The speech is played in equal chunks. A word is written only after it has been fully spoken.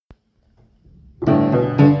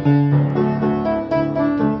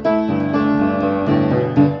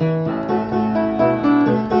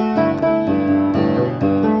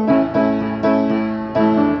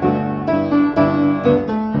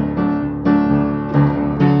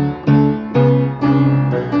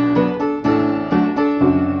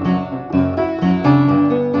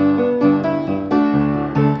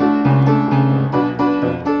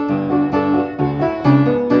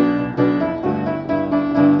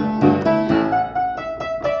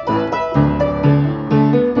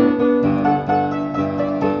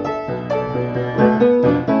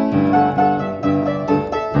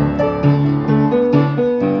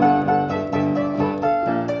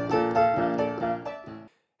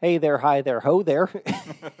Hey there, hi there, ho there.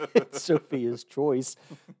 It's Sophia's Choice,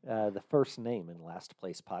 the first name in Last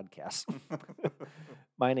Place podcast.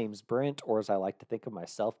 My name's Brent, or as I like to think of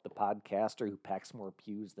myself, the podcaster who packs more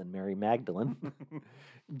pews than Mary Magdalene.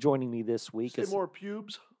 Joining me this week Say is more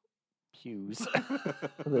pubes. pews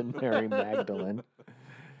than Mary Magdalene.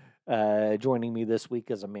 Joining me this week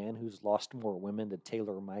is a man who's lost more women to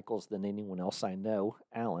Taylor Michaels than anyone else I know,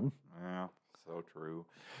 Alan. Yeah, so true.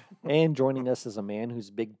 And joining us is a man whose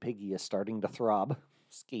big piggy is starting to throb,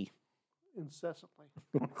 Ski. Incessantly.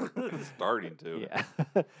 Starting to. Yeah.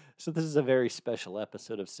 So this is a very special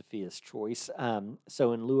episode of Sophia's Choice.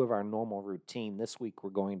 So in lieu of our normal routine, this week we're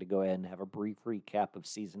going to go ahead and have a brief recap of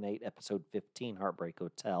Season 8, Episode 15, Heartbreak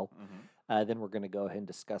Hotel. Mm-hmm. Then we're going to go ahead and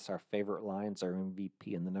discuss our favorite lines, our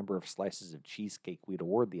MVP, and the number of slices of cheesecake we'd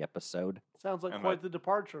award the episode. Sounds like And quite the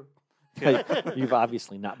departure. You've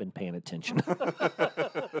obviously not been paying attention.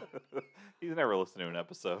 He's never listened to an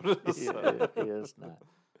episode. He is not.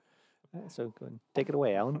 So go ahead and take it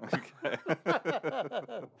away, Alan. Okay.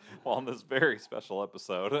 Well, on this very special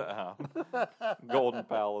episode, Golden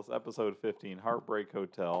Palace, Episode 15, Heartbreak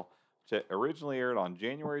Hotel, which originally aired on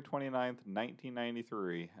January 29th,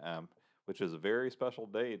 1993, which is a very special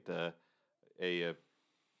date. A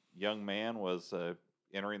young man was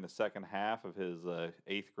entering the second half of his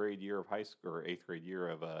 8th grade year of high school, or 8th grade year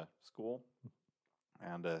of school,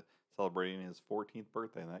 and celebrating his 14th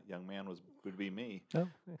birthday, and that young man would be me. Oh,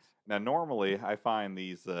 nice. Now, normally, I find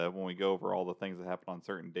these, when we go over all the things that happen on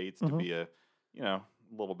certain dates, to be a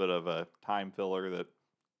little bit of a time filler that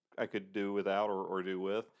I could do without or do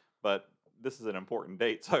with, but this is an important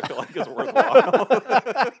date, so I feel like it's worthwhile.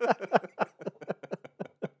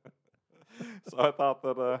 So I thought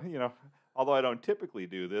that, although I don't typically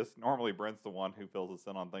do this, normally Brent's the one who fills us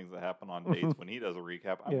in on things that happen on dates when he does a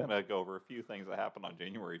recap. I'm going to go over a few things that happened on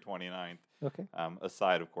January 29th, Okay.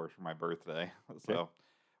 aside, of course, from my birthday. So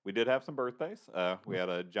we did have some birthdays. We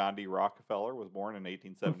had John D. Rockefeller was born in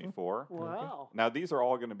 1874. Wow. Now, these are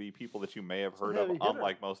all going to be people that you may have heard of, heavy hitter.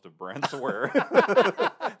 unlike most of Brent's, where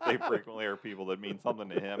they frequently are people that mean something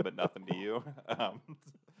to him but nothing to you.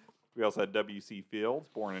 We also had W.C. Fields,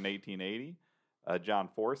 born in 1880. John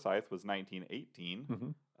Forsythe was 1918.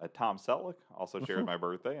 Mm-hmm. Tom Selleck also shared my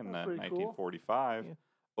birthday in That's pretty cool. 1945. Yeah.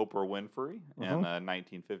 Oprah Winfrey in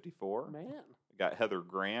 1954. Man. Got Heather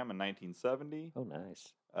Graham in 1970. Oh,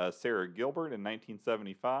 nice. Sarah Gilbert in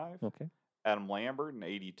 1975. Okay. Adam Lambert in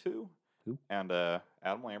 82. Who? And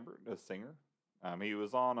Adam Lambert, a singer. He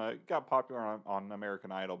was got popular on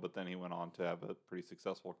American Idol, but then he went on to have a pretty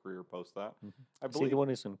successful career post that. I Is he believe. the one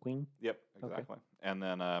who's in Queen? Yep, exactly. And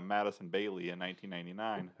then Madison Bailey in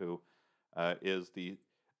 1999, who is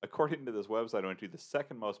according to this website, I went to the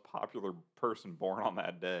second most popular person born on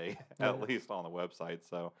that day, at least on the website.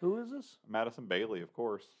 So Who is this? Madison Bailey, of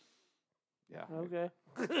course. Yeah. Okay.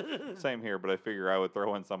 Same here, but I figure I would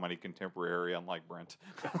throw in somebody contemporary, unlike Brent.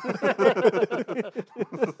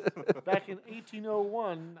 Back in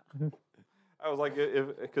 1801. I was like,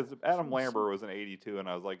 because Adam Lambert was in 82, and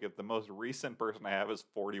I was like, if the most recent person I have is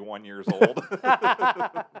 41 years old,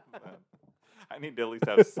 I need to at least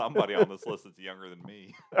have somebody on this list that's younger than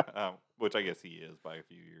me, which I guess he is by a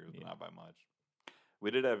few years, but not by much.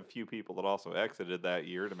 We did have a few people that also exited that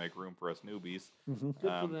year to make room for us newbies. Good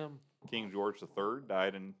for them. King George III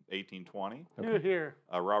died in 1820. Here, here.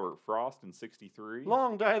 Robert Frost in 63.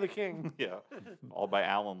 Long die the king. Yeah. Followed by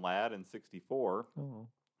Alan Ladd in 64. Oh.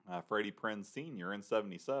 Freddie Prinze Sr. in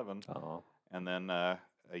 77. Oh. And then a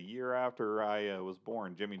year after I was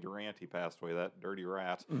born, Jimmy Durante passed away, that dirty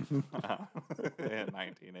rat, in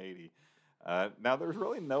 1980. Now, there's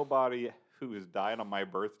really nobody who has died on my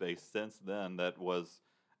birthday since then that was,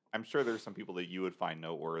 I'm sure there's some people that you would find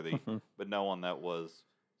noteworthy, but no one that was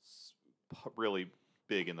really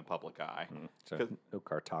big in the public eye. So no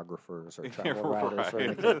cartographers or travel writers or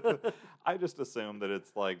anything. Right. I just assumed that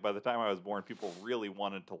it's like by the time I was born, people really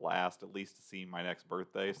wanted to last at least to see my next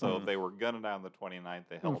birthday. So if they were going to die on the 29th,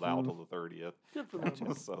 they held out till the 30th. Good for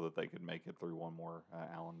them. So that they could make it through one more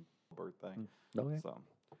Alan birthday. Okay. So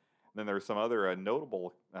then there's some other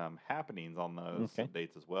notable happenings on those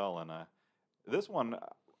dates as well. And this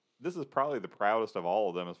is probably the proudest of all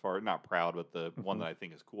of them, as far not proud, but the one that I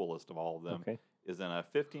think is coolest of all of them. Okay. Is in a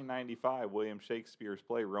 1595 William Shakespeare's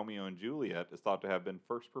play Romeo and Juliet is thought to have been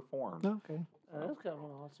first performed. Okay. That's kind of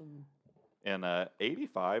awesome. In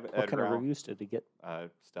 85, What kind of reviews did it get?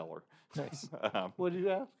 Stellar. Nice. What did you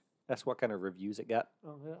ask? That's what kind of reviews it got.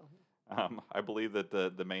 Oh, yeah. I believe that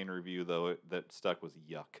the main review, though, that stuck was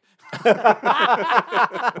yuck.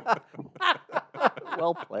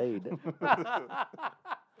 Well played.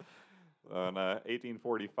 In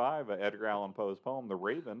 1845, Edgar Allan Poe's poem "The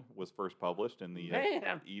Raven" was first published in the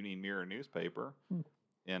Man. Evening Mirror newspaper.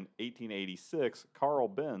 In 1886, Carl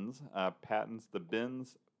Benz patents the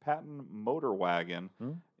Benz patent motor wagon.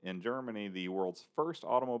 In Germany, the world's first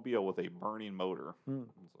automobile with a burning motor.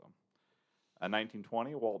 So, in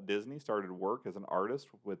 1920, Walt Disney started work as an artist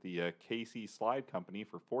with the KC Slide Company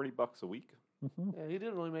for $40 a week. Yeah, he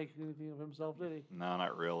didn't really make anything of himself, did he? No,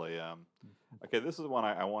 not really. Okay, this is one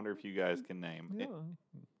I wonder if you guys can name.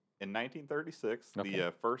 In 1936,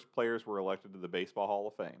 the first players were elected to the Baseball Hall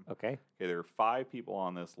of Fame. Okay. There are 5 people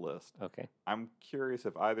on this list. Okay. I'm curious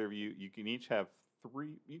if either of you can each have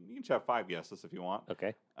 3. You can each have 5 guesses if you want.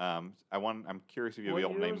 Okay. I'm curious if you'll What be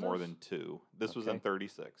able to year name was more this? than 2. This was in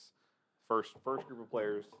 36. First group of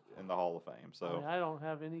players in the Hall of Fame. So I mean, I don't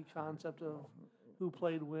have any concept of who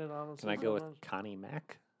played when, honestly. Can I go with sometimes. Connie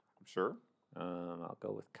Mack? sure. I'll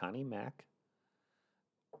go with Connie Mack.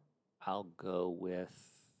 I'll go with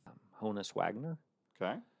Honus Wagner.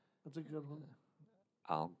 Okay. That's a good one.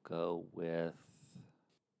 I'll go with,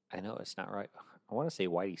 I know it's not right. I want to say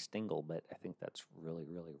Whitey Stingle, but I think that's really,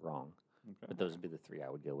 really wrong. Okay. But those would be the 3 I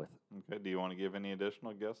would go with. Okay. Do you want to give any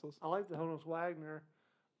additional guesses? I like the Honus Wagner,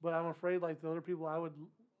 but I'm afraid like the other people I would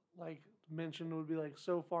like mention would be like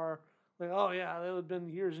so far like, oh yeah, that would have been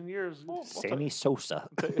years and years. Sammy Sosa.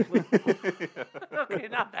 Okay,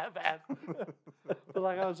 not that bad. But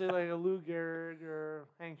like I would say like a Lou Gehrig or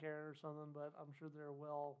Hank Aaron or something, but I'm sure they're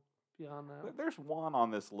well beyond that. There's one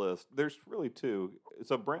on this list. There's really 2.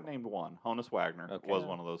 So Brent named one. Honus Wagner was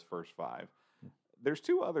one of those first 5. There's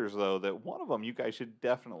 2 others, though, that one of them you guys should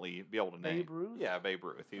definitely be able to name. Babe Ruth? Yeah, Babe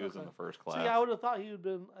Ruth. He was in the first class. See, I would have thought he would have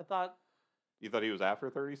been, I thought. You thought he was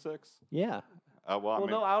after 36? Yeah. Well,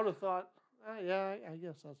 No, I would have thought, yeah, I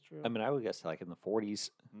guess that's true. I mean, I would guess like in the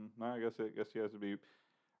 40s. No, I guess you guys would be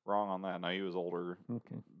wrong on that. No, he was older,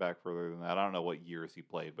 back further than that. I don't know what years he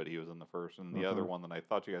played, but he was in the first. And the other one that I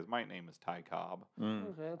thought you guys might name is Ty Cobb.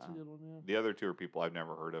 Okay, that's a good one, yeah. The other 2 are people I've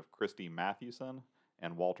never heard of, Christy Mathewson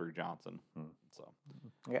and Walter Johnson. So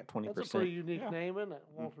I got 20%. That's a pretty unique name, isn't it?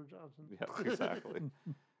 Walter Johnson. Yeah, exactly.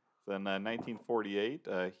 So in 1948,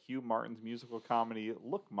 Hugh Martin's musical comedy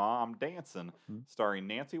Look Ma, I'm Dancin', starring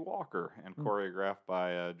Nancy Walker and choreographed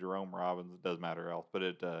by Jerome Robbins. It doesn't matter else, but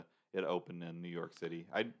it opened in New York City.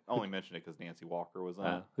 I only mentioned it because Nancy Walker was in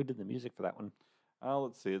it. Who did the music for that one?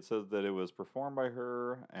 Let's see. It says that it was performed by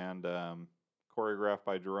her and choreographed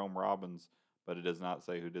by Jerome Robbins, but it does not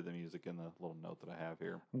say who did the music in the little note that I have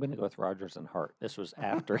here. I'm going to go with Rogers and Hart. This was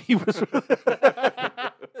after he was.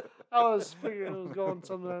 I was figuring it was going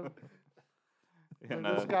something. And,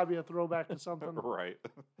 There's got to be a throwback to something. Right.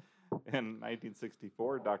 In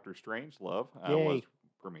 1964, Dr. Strangelove Yay. was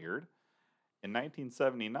premiered. In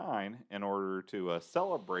 1979, in order to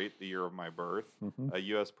celebrate the year of my birth,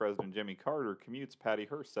 U.S. President Jimmy Carter commutes Patty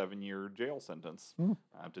Hearst's 7-year jail sentence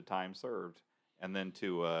to time served. And then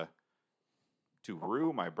to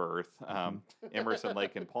rue my birth, Emerson,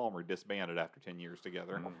 Lake, and Palmer disbanded after 10 years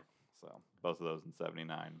together. So both of those in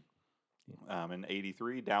 79. In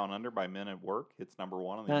 83, Down Under by Men at Work hits #1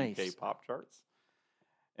 on the UK pop charts.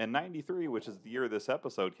 In 93, which is the year this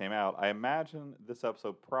episode came out, I imagine this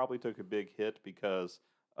episode probably took a big hit because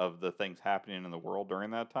of the things happening in the world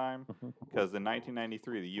during that time. Because in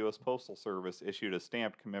 1993, the U.S. Postal Service issued a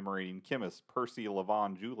stamp commemorating chemist Percy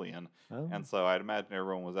Levon Julian. And so I'd imagine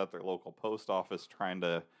everyone was at their local post office trying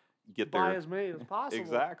to get Buy as many as possible.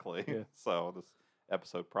 Exactly. Yeah. So this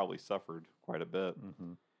episode probably suffered quite a bit.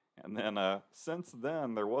 And then since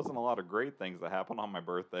then, there wasn't a lot of great things that happened on my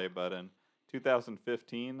birthday, but in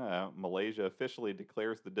 2015, Malaysia officially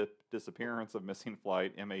declares the disappearance of missing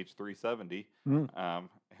flight MH370.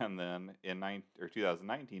 And then in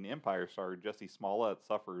 2019, Empire star Jussie Smollett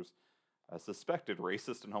suffers a suspected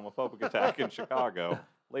racist and homophobic attack in Chicago,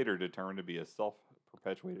 later determined to be a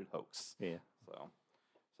self-perpetuated hoax. Yeah.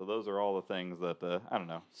 So those are all the things that, I don't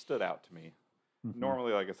know, stood out to me.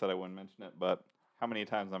 Normally, like I said, I wouldn't mention it, but how many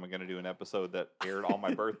times am I going to do an episode that aired on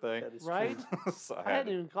my birthday? Right? So I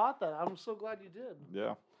hadn't even caught that. I'm so glad you did.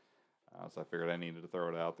 Yeah. So I figured I needed to throw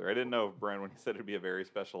it out there. I didn't know if Brent, when he said it'd be a very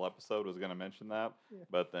special episode, was going to mention that,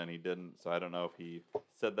 but then he didn't. So I don't know if he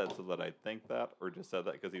said that so that I'd think that, or just said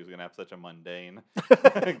that because he was going to have such a mundane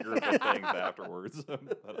group of things afterwards.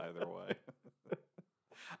 But either way.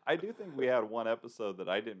 I do think we had one episode that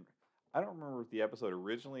I don't remember if the episode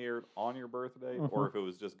originally aired on your birthday or if it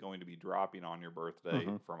was just going to be dropping on your birthday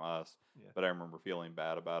from us. Yeah. But I remember feeling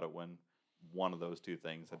bad about it when one of those 2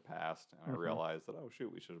 things had passed, and I realized that, oh,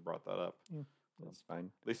 shoot, we should have brought that up. Yeah, that's fine.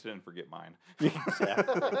 At least I didn't forget mine.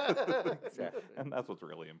 Exactly. And that's what's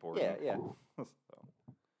really important. Yeah.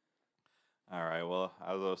 All right. Well, as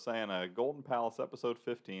I was saying, Golden Palace episode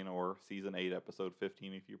 15, or season 8 episode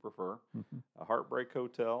 15, if you prefer. A Heartbreak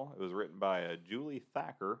Hotel. It was written by Julie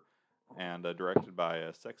Thacker and directed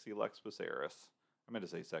by Sexy Lex Viserys. I meant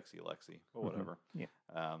to say Sexy Lexi, but whatever. Yeah.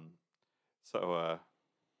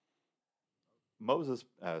 Moses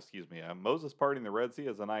parting the Red Sea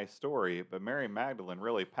is a nice story, but Mary Magdalene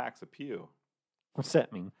really packs a pew. What's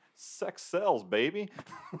that mean? Sex sells, baby.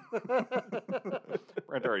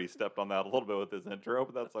 Brent already stepped on that a little bit with his intro,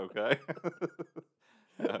 but that's okay.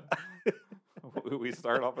 We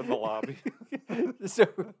start off in the lobby. So,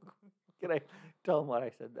 can I tell him what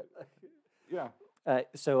I said? Yeah.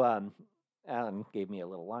 So Alan gave me a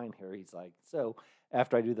little line here. He's like, so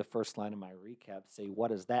after I do the first line of my recap, say,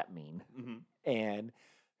 what does that mean? And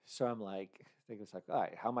so I'm like, it's like, all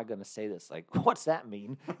right, how am I going to say this? Like, what's that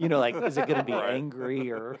mean? Like, is it going to be angry,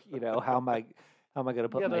 or how am I going to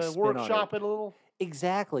put my spin on it? Workshop it a little.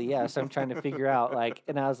 Exactly. Yeah. So I'm trying to figure out, like,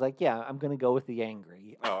 and I was like, yeah, I'm going to go with the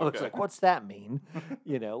angry. Oh, I was like, what's that mean?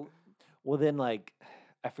 Well, then, like,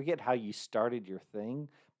 I forget how you started your thing,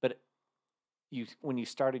 but when you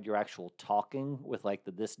started your actual talking with like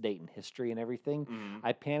this date in history and everything,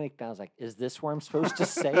 I panicked. And I was like, is this where I'm supposed to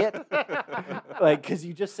say it? Like, because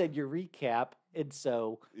you just said your recap. And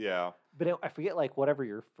so, yeah. But I forget like whatever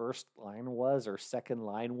your first line was or second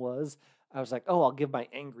line was. I was like, oh, I'll give my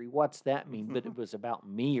angry, what's that mean? But it was about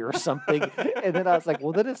me or something. And then I was like,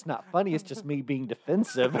 well, then it's not funny. It's just me being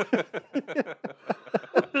defensive.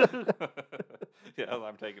 Yeah,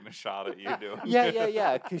 I'm taking a shot at you doing.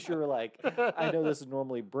 Yeah. Because you're like, I know this is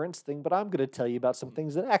normally Brent's thing, but I'm going to tell you about some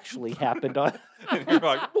things that actually happened on. And you're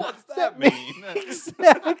like, what's that mean?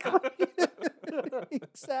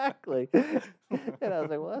 Exactly. And I was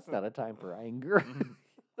like, well, that's not a time for anger.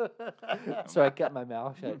 So I kept my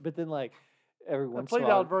mouth shut. But then, like, every once in a played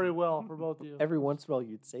while, out very well for both of you. every once in a while,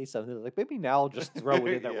 you'd say something like, maybe now I'll just throw it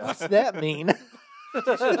in there. Yeah. What's that mean? You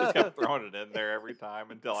should have just kept throwing it in there every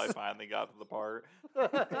time until I finally got to the part.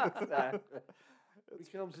 Exactly.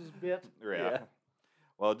 Becomes his bit. Yeah.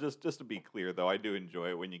 Well, just to be clear, though, I do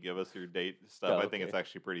enjoy it when you give us your date stuff. I think it's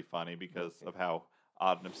actually pretty funny because of how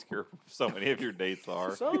odd and obscure so many of your dates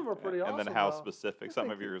are. Some of them are pretty awesome. And then how specific some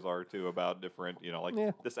of yours are, too, about different,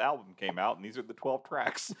 this album came out and these are the 12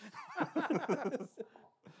 tracks.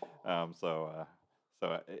 So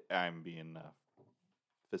I'm being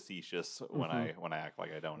facetious when I act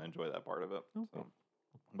like I don't enjoy that part of it. Okay. So.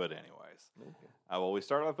 But anyways, well, we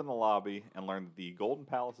start off in the lobby and learn that the Golden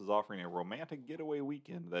Palace is offering a romantic getaway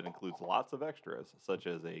weekend that includes lots of extras, such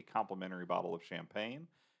as a complimentary bottle of champagne,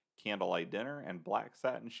 candlelight dinner, and black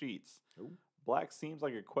satin sheets. Ooh. Black seems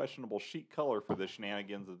like a questionable sheet color for the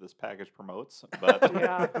shenanigans that this package promotes, but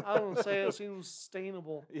yeah, I would say it seems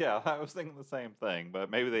sustainable. Yeah, I was thinking the same thing,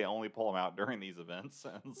 but maybe they only pull them out during these events,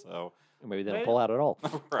 and so maybe they don't pull out at all.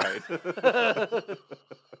 Right.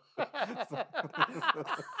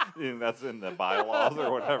 That's in the bylaws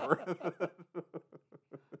or whatever.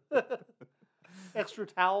 Extra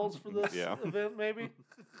towels for this event, maybe.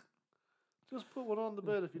 Just put one on the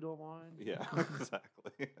bed if you don't mind. Yeah,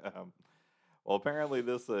 exactly. Well, apparently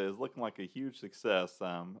this is looking like a huge success.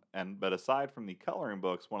 But aside from the coloring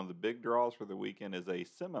books, one of the big draws for the weekend is a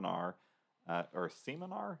seminar, or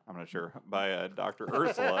seminar, I'm not sure, by Dr.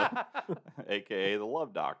 Ursula, aka the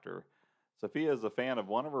Love Doctor. Sophia is a fan of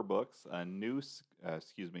one of her books, New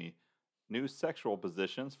Sexual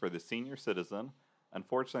Positions for the Senior Citizen.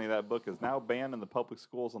 Unfortunately, that book is now banned in the public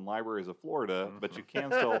schools and libraries of Florida, but you can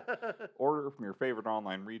still order from your favorite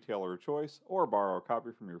online retailer of choice or borrow a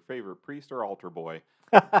copy from your favorite priest or altar boy.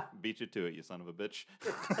 Beat you to it, you son of a bitch.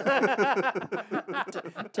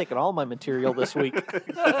 Taking all my material this week.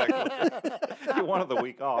 Exactly. You wanted the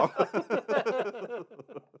week off.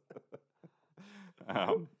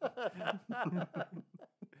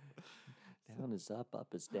 Down is up, up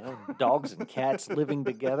is down. Dogs and cats living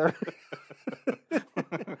together.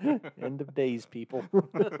 End of days, people.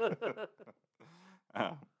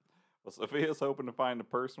 Well, Sophia's hoping to find a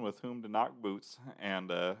person with whom to knock boots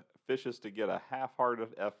and fishes to get a half-hearted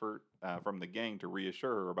effort from the gang to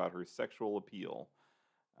reassure her about her sexual appeal.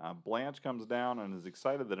 Blanche comes down and is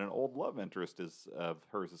excited that an old love interest of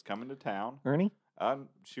hers is coming to town. Ernie?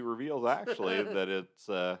 She reveals actually that it's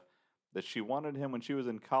that she wanted him when she was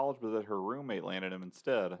in college, but that her roommate landed him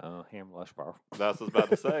instead. Oh, Ham Lushbar. That's what I was about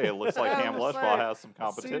to say. It looks like Ham Lushbar has some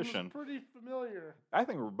competition. Seems pretty familiar. I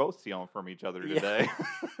think we're both stealing from each other today.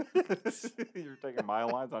 You're taking my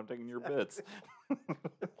lines, I'm taking your bits. I'm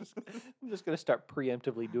just going to start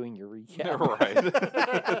preemptively doing your recap.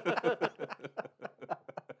 Right.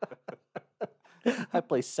 I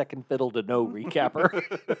play second fiddle to no recapper.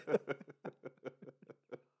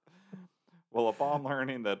 Upon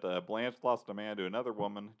learning that Blanche lost a man to another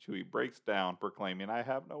woman, Chewie breaks down, proclaiming, "I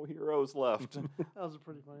have no heroes left." That was a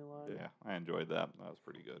pretty funny line. Yeah, I enjoyed that. That was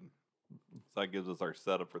pretty good. So that gives us our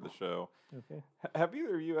setup for the show. Okay. Have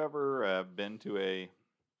either of you ever been to a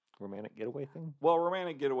Romantic getaway thing?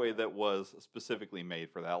 romantic getaway that was specifically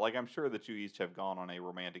made for that? Like, I'm sure that you each have gone on a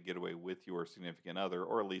romantic getaway with your significant other,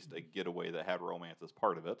 or at least a getaway that had romance as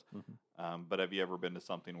part of it. Mm-hmm. But have you ever been to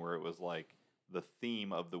something where it was like the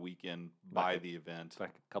theme of the weekend by the event?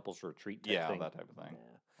 Like a couple's retreat type thing? That type of thing.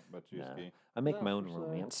 But you, Nah. Ski? I make Yeah, my own for sure.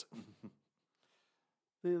 romance.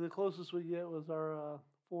 The closest we get was our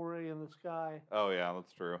foray in the sky. Oh, yeah,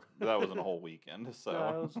 that's true. But that wasn't a whole weekend. So,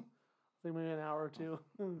 Yeah, it was, I think maybe an hour or two.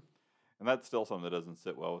 and that's still something that doesn't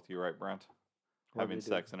sit well with you, right, Brent? What Having did we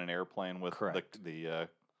do? sex in an airplane with Correct. the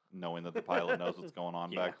knowing that the pilot knows what's going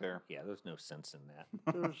on back there. Yeah, there's no sense in that.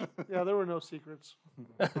 There were no secrets.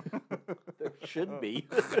 There should be.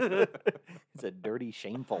 It's a dirty,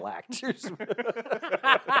 shameful act. Weren't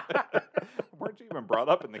you even brought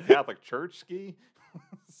up in the Catholic Church, Ski?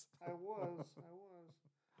 I was.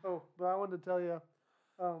 Oh, but I wanted to tell you,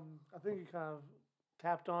 I think you kind of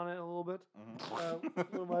tapped on it a little bit. One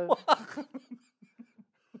of my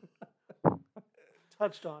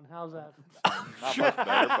touched on. How's that? Not much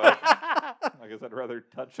better, but I guess I'd rather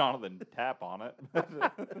touch on it than tap on it.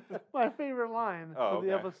 My favorite line of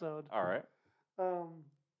the episode. All right.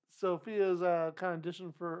 Sophia's kind of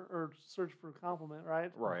dishing for or search for a compliment,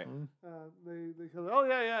 right? Right. They go, "Oh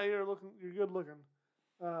yeah, you're good looking,"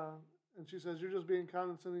 and she says, "You're just being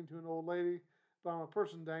condescending to an old lady, but I'm a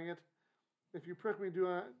person, dang it. If you prick me, do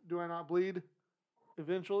I not bleed?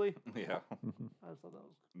 Eventually." Yeah. I just thought that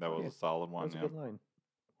was. That was a solid one. That was a good line.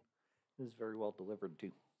 It was very well delivered,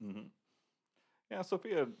 too. Mm-hmm. Yeah,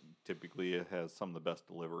 Sophia typically has some of the best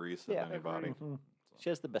deliveries of anybody. Mm-hmm. She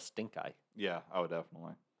has the best stink eye. Yeah, oh,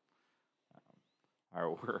 definitely. All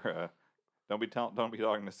right, we're don't be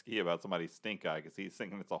talking to Ski about somebody's stink eye because he's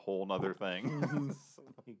thinking it's a whole nother thing.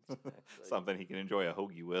 Exactly. Something he can enjoy a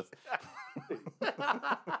hoagie with.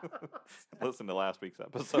 Listen to last week's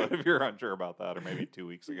episode if you're unsure about that, or maybe 2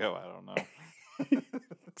 weeks ago. I don't know.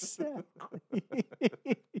 Exactly.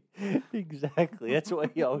 Exactly. That's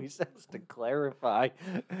what he always has to clarify.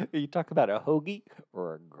 You talk about a hoagie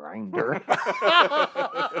or a grinder.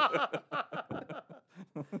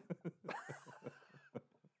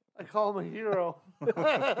 I call him a hero.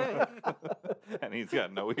 And he's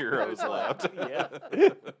got no heroes left. Yeah.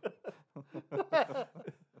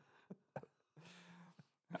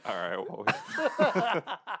 All right. Well,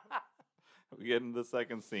 we get into the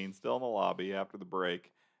second scene, still in the lobby after the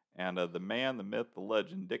break, and the man, the myth, the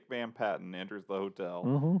legend, Dick Van Patten enters the hotel.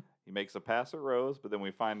 Mm-hmm. He makes a pass at Rose, but then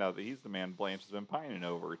we find out that he's the man Blanche has been pining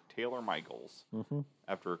over, Taylor Michaels. Mm-hmm.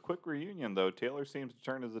 After a quick reunion, though, Taylor seems to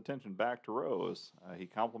turn his attention back to Rose. He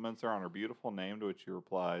compliments her on her beautiful name, to which she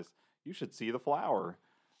replies, "You should see the flower."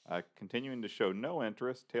 Continuing to show no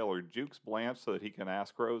interest, Taylor jukes Blanche so that he can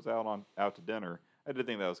ask Rose out to dinner. I did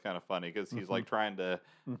think that was kind of funny because he's like trying to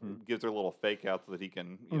gives her a little fake out so that he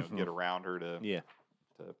can get around her to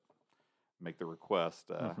make the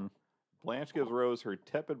request. Blanche gives Rose her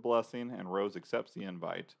tepid blessing, and Rose accepts the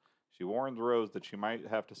invite. She warns Rose that she might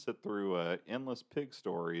have to sit through endless pig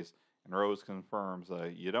stories, and Rose confirms,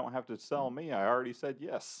 "You don't have to sell me. I already said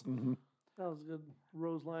yes." Mm-hmm. That was a good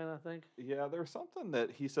Rose line, I think. Yeah, there's something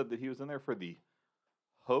that he said that he was in there for the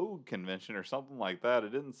Hogue convention or something like that.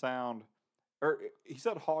 It didn't sound, or he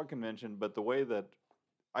said Hog convention, but the way that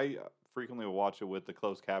I frequently will watch it with the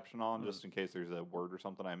closed caption on, just in case there's a word or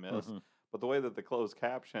something I miss. But the way that the closed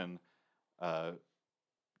caption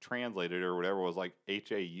translated or whatever was like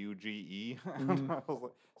Hauge.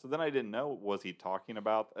 So then I didn't know, was he talking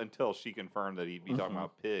about, until she confirmed that he'd be talking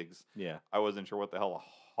about pigs. Yeah. I wasn't sure what the hell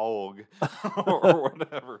a hog or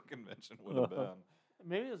whatever convention would have been.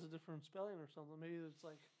 Maybe it's a different spelling or something. Maybe it's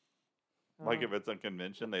like. Like if it's a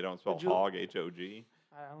convention, they don't spell Did you- hog, H-O-G.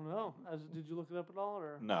 I don't know. Did you look it up at all,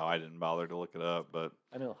 or? No, I didn't bother to look it up, but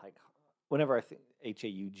I know, like, whenever I think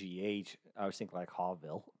Haugh, I always think like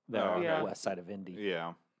Hawville, there on Yeah. the west side of Indy.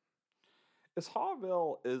 yeah. Is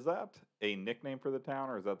Hawville, is that a nickname for the town,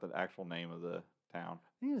 or is that the actual name of the town?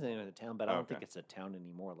 I think it's the name of the town, but I don't think Okay. it's a town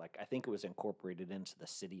anymore. Like, I think it was incorporated into the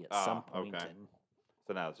city at some point. okay. And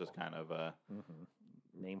So now it's just kind of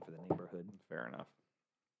name for the neighborhood. fair enough.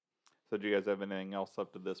 So do you guys have anything else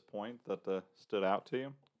up to this point that stood out to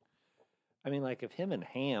you? I mean, like, if him and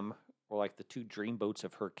Ham were like the two dreamboats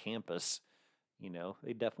of her campus,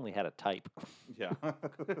 they definitely had a type. Yeah.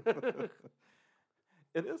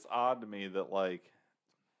 It is odd to me that, like,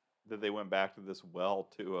 that they went back to this well,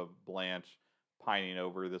 too, of Blanche pining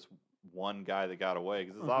over this one guy that got away,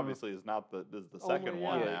 because this Mhm. obviously is not this is the second Only,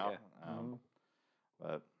 one yeah. now. Mhm.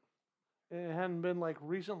 But It hadn't been like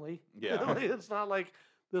recently. Yeah. It's not like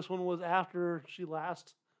this one was after she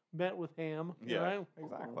last met with Ham. yeah, Right?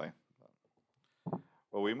 exactly.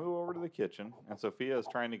 Well, we move over to the kitchen, and Sophia is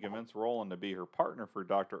trying to convince Roland to be her partner for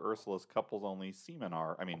Dr. Ursula's couples-only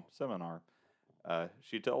seminar.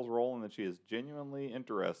 She tells Roland that she is genuinely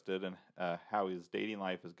interested in how his dating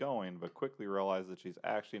life is going, but quickly realizes that she's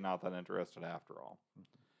actually not that interested after all.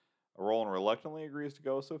 Roland reluctantly agrees to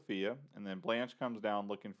go with Sophia, and then Blanche comes down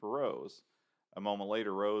looking for Rose. A moment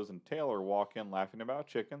later, Rose and Taylor walk in laughing about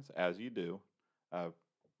chickens, as you do. By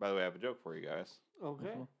the way, I have a joke for you guys.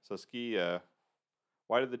 Okay. So, Ski,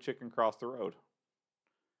 why did the chicken cross the road?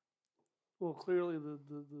 Well, clearly the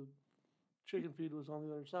chicken feed was on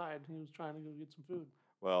the other side. He was trying to go get some food.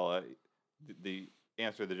 Well, the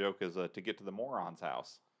answer to the joke is to get to the moron's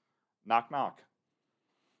house. Knock, knock.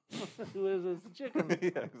 Who is this? The chicken.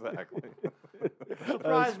 Yeah, exactly.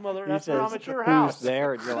 Surprise, mother. He That's says, from at your house. Who's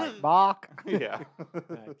there? And you're like, Bach. Yeah.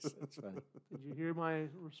 Nice. That's funny. Did you hear my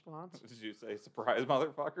response? Did you say surprise,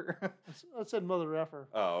 motherfucker? I said mother effer.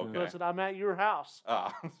 Oh, But I okay. said, I'm at your house.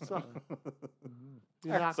 Ah. So, Mhm.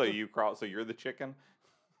 you're not So the- you cross. So you're the chicken.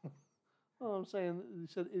 Well, I'm saying you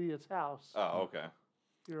said idiot's house. Oh, okay.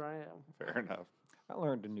 Here I am. Fair enough. I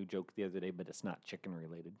learned a new joke the other day, but it's not chicken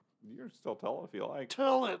related. You can still tell if you like.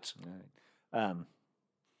 Tell it. All right.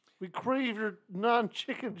 We crave your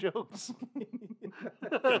non-chicken jokes.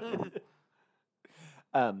 Do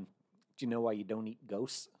you know why you don't eat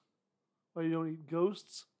ghosts? Why you don't eat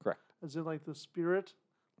ghosts? Correct. As in like the spirit,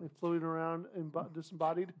 like floating around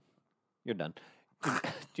disembodied. You're done. Do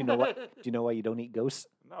you know what? Do you know why you don't eat ghosts?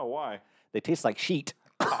 No, why? They taste like sheet.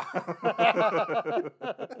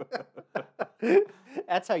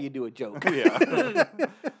 That's how you do a joke. Yeah.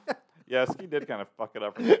 Yeah, Ski did kind of fuck it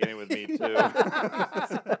up from the beginning with me, too.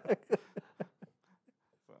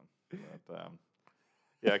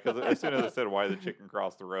 Yeah, because as soon as I said why the chicken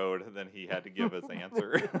crossed the road, then he had to give his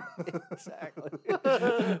answer. Exactly.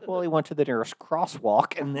 Well, he went to the nearest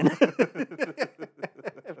crosswalk and then after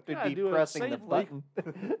Gotta do it depressing the safely. button.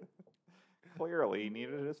 Clearly, he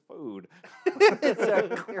needed his food. So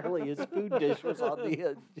clearly his food dish was on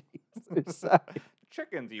the other side.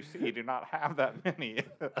 Chickens, you see, do not have that many.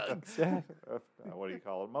 Exactly. What do you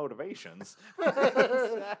call it? Motivations.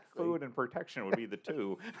 Exactly. Food and protection would be the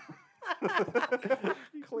two.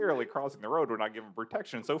 Clearly, crossing the road would not give him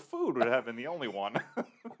protection, so food would have been the only one.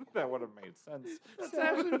 That would have made sense. That's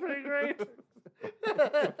actually pretty great.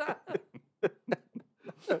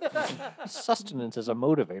 Sustenance is a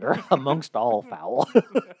motivator amongst all fowl.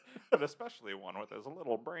 But especially one with as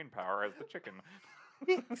little brain power as the chicken.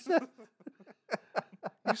 You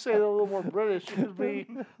say it a little more British, you could be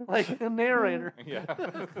like a narrator. Yeah.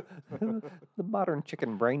 The modern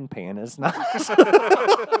chicken brain pan is not.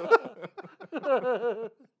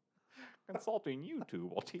 Consulting YouTube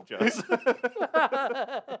will teach us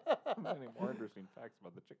many more interesting facts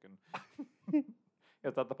about the chicken.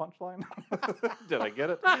 Is that the punchline? Did I get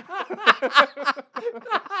it?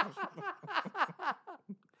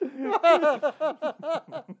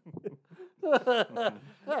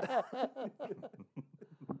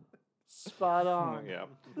 Spot on. Yeah.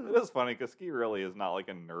 It is funny because Ski really is not like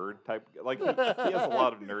a nerd type. Like, he has a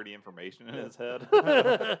lot of nerdy information in his head,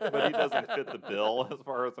 but he doesn't fit the bill as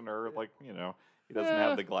far as a nerd. Like, you know, he doesn't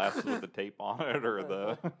have the glasses with the tape on it or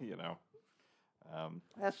the, you know.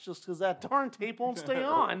 That's just because that darn tape won't stay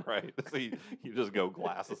on. Right. So you just go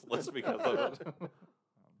glassesless because of it.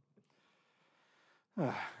 All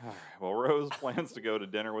right. Well, Rose plans to go to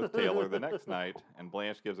dinner with Taylor the next night, and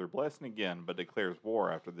Blanche gives her blessing again, but declares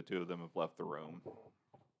war after the two of them have left the room.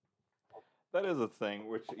 That is a thing,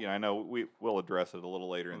 which, you know, I know we will address it a little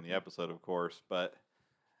later in the episode, of course, but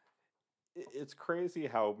it's crazy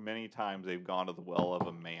how many times they've gone to the well of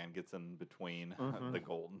a man gets in between the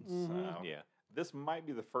Goldens. Mhm. Yeah. This might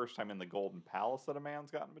be the first time in the Golden Palace that a man's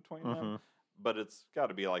gotten between them. Mhm. But it's got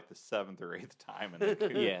to be like the 7th or 8th time. And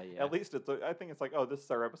Yeah. at least I think it's like, oh, this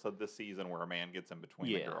is our episode this season where a man gets in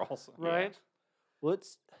between the Yeah. girls. Right? Well,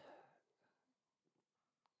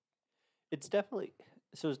 it's definitely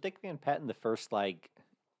so. Is Dick Van Patten the first like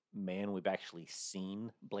man we've actually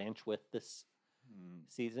seen Blanche with this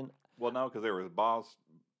season? Well, no, because there was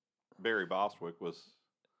Barry Bostwick was.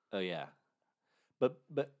 Oh yeah, but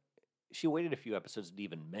she waited a few episodes to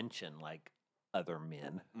even mention like other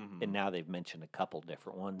men, and now they've mentioned a couple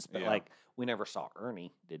different ones. But Yeah. like we never saw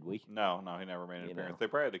Ernie, did we? No, he never made an You appearance. know. They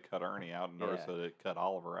probably had to cut Ernie out in order Yeah. so they cut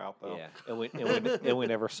Oliver out, though. Yeah, and we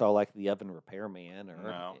never saw like the oven repairman or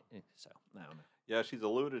No. So I don't know. Yeah, she's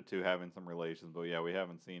alluded to having some relations, but yeah, we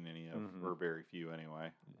haven't seen any of, or very few anyway,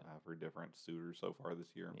 for different suitors so far this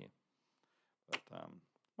year. Yeah. But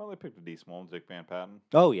well, they picked a decent one, Dick Van Patten.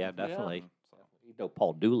 Oh yeah, definitely. So, You know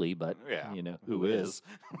Paul Dooley, but yeah, you know who is?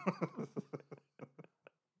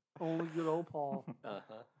 Only good old Paul.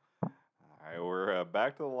 Uh-huh. All right, we're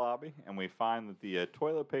back to the lobby, and we find that the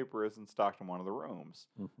toilet paper isn't stocked in one of the rooms.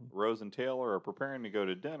 Rose and Taylor are preparing to go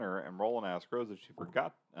to dinner, and Roland asks Rose if she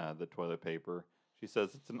forgot the toilet paper. She says,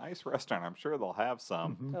 it's a nice restaurant. I'm sure they'll have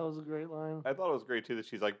some. That was a great line. I thought it was great, too, that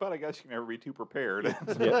she's like, but I guess you can never be too prepared.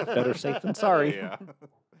 Yeah, better safe than sorry. Yeah.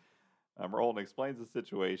 Roland explains the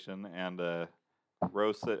situation, and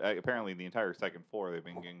Rose said, apparently the entire second floor they've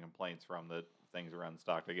been getting complaints from that things are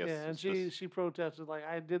unstocked. I guess. Yeah, and she protested like,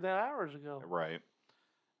 I did that hours ago. Right.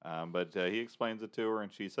 But he explains it to her,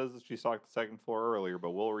 and she says that she stocked the second floor earlier,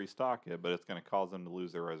 but will restock it, but it's going to cause them to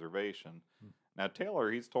lose their reservation. Now, Taylor,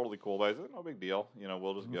 he's totally cool by it. He's like, no big deal. You know,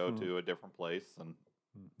 we'll just go to a different place. And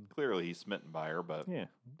clearly he's smitten by her, but... Yeah,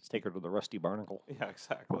 just take her to the Rusty Barnacle. Yeah,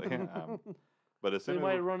 exactly. But as soon They as...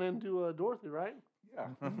 might run into Dorothy, right?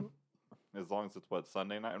 Yeah. As long as it's, what,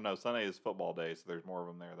 Sunday night? No, Sunday is football day, so there's more of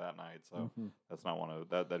them there that night. So that's not one of...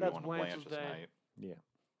 That'd be That's one of Blanche's Blanche's day. night. Yeah.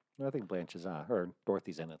 Well, I think Blanche is or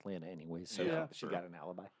Dorothy's in Atlanta anyway, so Yeah, she sure. got an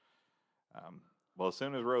alibi. Well, as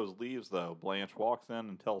soon as Rose leaves, though, Blanche walks in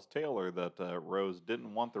and tells Taylor that Rose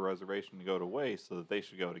didn't want the reservation to go to waste, so that they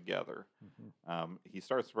should go together. He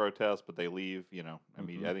starts to protest, but they leave. You know, I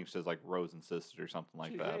mean, I think she says like Rose insisted or something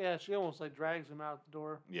like that. Yeah, she almost like drags him out the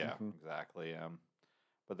door. Yeah, exactly.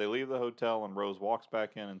 But they leave the hotel, and Rose walks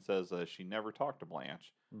back in and says she never talked to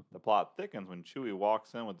Blanche. The plot thickens when Chewie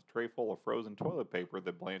walks in with a tray full of frozen toilet paper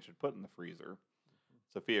that Blanche had put in the freezer.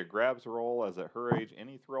 Sophia grabs a roll, as at her age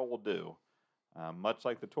any thrill will do. Much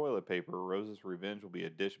like the toilet paper, Rose's revenge will be a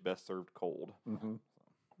dish best served cold.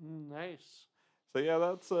 Nice. So yeah,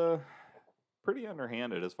 that's pretty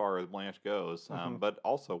underhanded as far as Blanche goes, but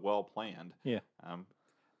also well planned. Yeah.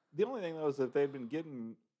 The only thing though is if they'd been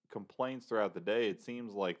getting complaints throughout the day, it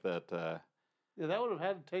seems like that. Yeah, that would have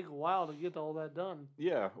had to take a while to get all that done.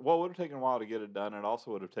 Yeah, well, it would have taken a while to get it done. It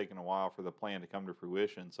also would have taken a while for the plan to come to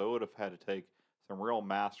fruition. So it would have had to take some real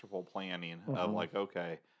masterful planning of like,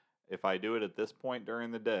 okay, if I do it at this point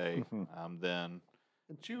during the day, then...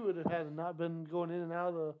 And Chew would have had to not been going in and out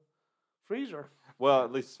of the freezer. Well,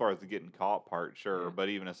 at least as far as the getting caught part, sure. But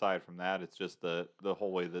even aside from that, it's just the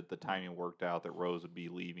whole way that the timing worked out that Rose would be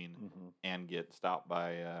leaving and get stopped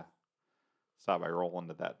by Roland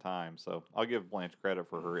at that time. So I'll give Blanche credit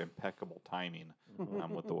for her impeccable timing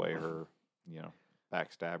with the way her,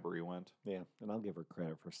 backstabbery went. Yeah, and I'll give her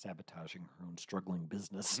credit for sabotaging her own struggling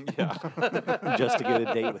business. Yeah. Just to get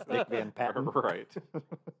a date with Dick Van Patten. Right.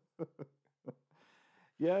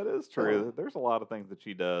 Yeah, it is true. There's a lot of things that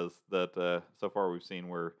she does that so far we've seen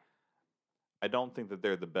where I don't think that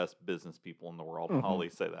they're the best business people in the world. I'll at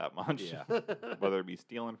least say that much. Yeah. Whether it be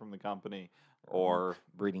stealing from the company or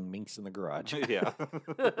breeding minks in the garage. Yeah.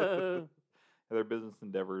 Their business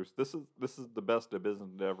endeavors. This is the best of business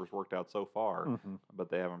endeavors worked out so far, but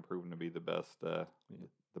they haven't proven to be the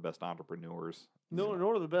best entrepreneurs. No,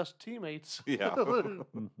 nor the best teammates. Yeah.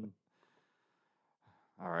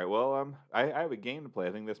 All right. Well, I have a game to play.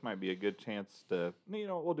 I think this might be a good chance to.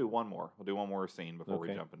 We'll do one more. We'll do one more scene before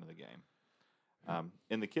we jump into the game.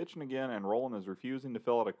 In the kitchen again, and Roland is refusing to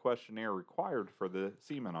fill out a questionnaire required for the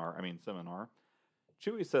seminar.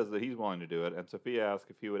 Chewie says that he's willing to do it, and Sophia asks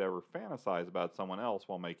if he would ever fantasize about someone else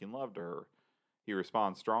while making love to her. He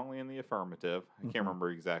responds strongly in the affirmative. I can't remember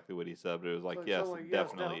exactly what he said, but it was like, yes,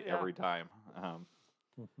 definitely, every time.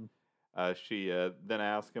 She then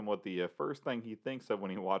asks him what the first thing he thinks of when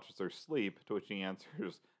he watches her sleep, to which he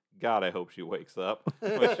answers, God, I hope she wakes up.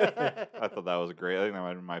 Which I thought that was great. I think that might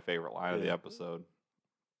have been my favorite line of the episode.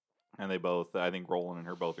 And they both, I think Roland and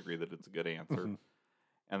her both agree that it's a good answer.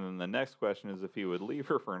 And then the next question is if he would leave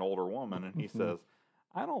her for an older woman. And he says,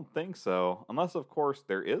 I don't think so. Unless, of course,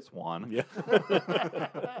 there is one. Yeah.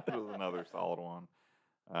 It was another solid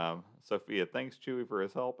one. Sophia thanks Chewie for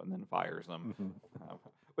his help and then fires him.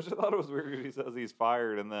 Which I thought it was weird. He says he's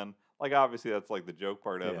fired. And then, obviously that's the joke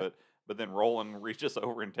part of it. But then Roland reaches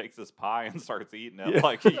over and takes his pie and starts eating it. Yeah.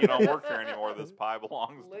 Like, you don't work here anymore. This pie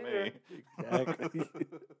belongs to me. Exactly.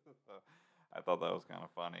 I thought that was kind of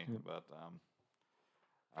funny. But,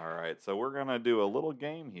 all right. So we're going to do a little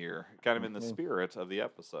game here, kind of in the spirit of the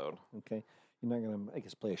episode. Okay. You're not going to, I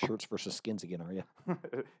guess, play a shirts versus skins again, are you?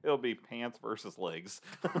 It'll be pants versus legs.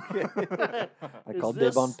 I call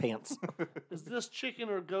dib on pants. Is this chicken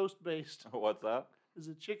or ghost based? What's that? Is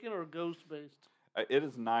it chicken or ghost based? It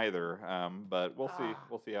is neither, but we'll see.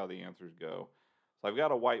 We'll see how the answers go. So I've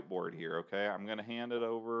got a whiteboard here, okay? I'm going to hand it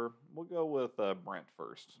over. We'll go with Brent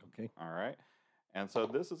first. Okay. All right. And so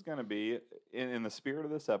this is going to be, in the spirit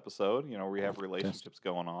of this episode, we have relationships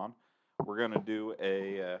going on. We're going to do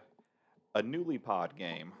a newly-pod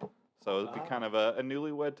game. So it'll be kind of a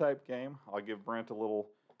newlywed type game. I'll give Brent a little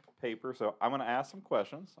paper. So I'm going to ask some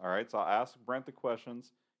questions. All right. So I'll ask Brent the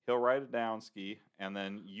questions. He'll write it down, Ski, and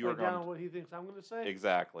then you're going to... down what he thinks I'm going to say?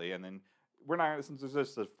 Exactly. And then we're not, since there's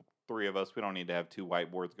just the three of us, we don't need to have two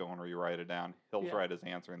whiteboards going where you write it down. He'll write his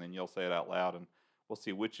answer, and then you'll say it out loud, and we'll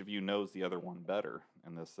see which of you knows the other one better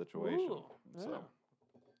in this situation. Ooh, yeah.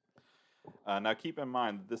 So, now keep in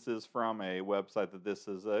mind, this is from a website that this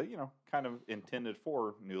is, kind of intended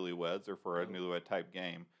for newlyweds or for a newlywed type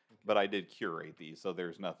game. But I did curate these, so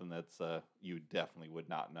there's nothing that's you definitely would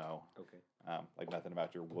not know. Okay. Like nothing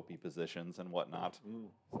about your whoopee positions and whatnot.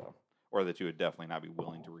 So, or that you would definitely not be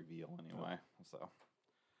willing to reveal anyway. So,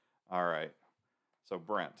 all right. So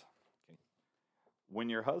Brent, when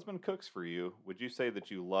your husband cooks for you, would you say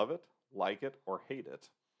that you love it, like it, or hate it?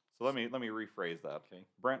 So let me rephrase that. Okay.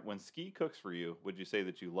 Brent, when Ski cooks for you, would you say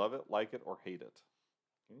that you love it, like it, or hate it?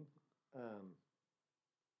 Okay.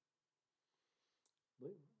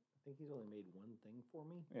 I think he's only made one thing for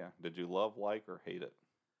me. Yeah. Did you love, like, or hate it?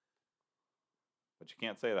 But you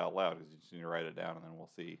can't say it out loud because you just need to write it down, and then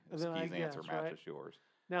we'll see if Ski's answer matches yours.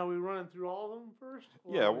 Now we running through all of them first?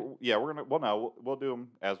 We're gonna. Well, no, we'll do them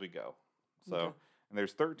as we go. So, and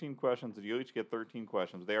there's 13 questions, and you each get 13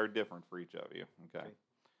 questions. They are different for each of you. Okay.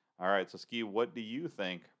 All right. So, Ski, what do you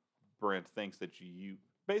think Brent thinks that you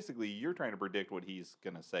basically you're trying to predict what he's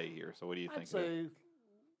gonna say here? So, what do you think? I'd say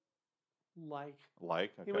like.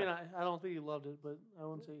 Like. Okay. I mean, I don't think he loved it, but I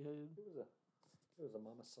wouldn't say he hated it. It was a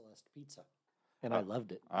Mama Celeste pizza, and I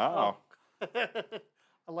loved it. Oh.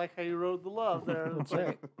 I like how you wrote the love there. That's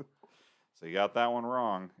right. So you got that one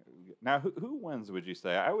wrong. Now, who wins? Would you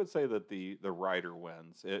say? I would say that the writer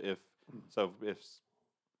wins. If so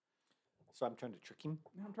I'm trying to trick him.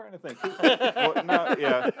 I'm trying to think.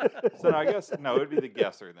 So I guess it would be the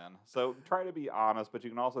guesser then. So try to be honest, but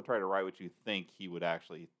you can also try to write what you think he would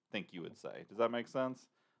actually think you would say. Does that make sense?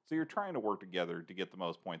 So you're trying to work together to get the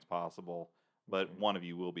most points possible, but one of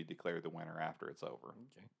you will be declared the winner after it's over.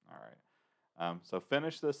 Okay. All right. So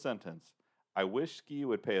finish this sentence. I wish Ski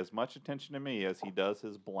would pay as much attention to me as he does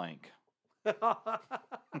his blank. Now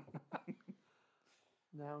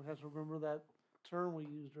I have to remember that term we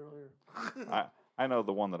used earlier. I know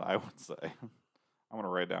the one that I would say. I'm going to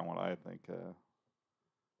write down what I think,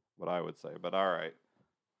 what I would say. But all right.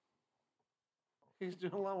 He's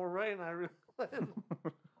doing a lot more writing than I realized.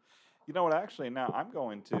 You know what? Actually, now I'm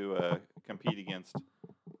going to compete against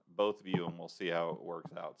both of you, and we'll see how it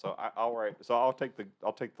works out. So I'll write. So I'll take the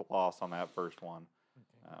loss on that first one.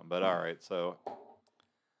 Okay. But all right. So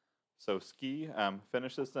Ski,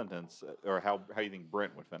 finish this sentence, or how you think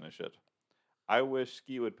Brent would finish it. I wish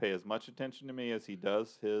Ski would pay as much attention to me as he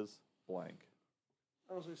does his blank.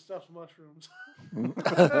 I was stuffed mushrooms.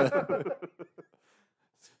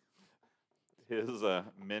 His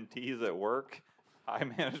mentees at work. Hi,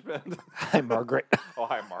 management. Hi, Margaret. Oh,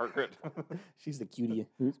 hi, Margaret. She's the cutie,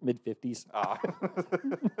 mid-50s.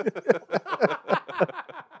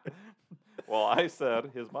 Well, I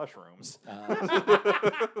said his mushrooms.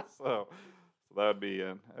 So that would be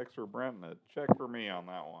an extra Brent and a check for me on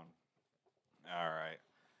that one.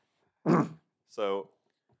 All right. So,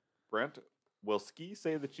 Brent, will Ski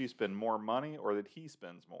say that you spend more money or that he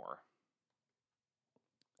spends more?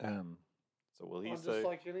 So will he say... Just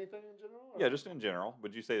like anything in general? Or? Yeah, just in general.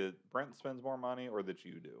 Would you say that Brent spends more money or that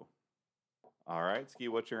you do? All right, Ski,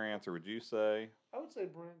 what's your answer? Would you say... I would say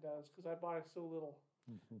Brent does, because I buy so little.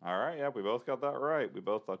 All right, yeah, we both got that right. We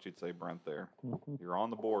both thought you'd say Brent there. You're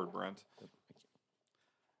on the board, Brent.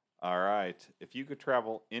 All right, if you could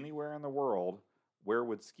travel anywhere in the world, where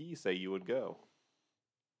would Ski say you would go?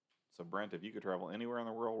 So, Brent, if you could travel anywhere in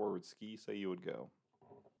the world, where would Ski say you would go?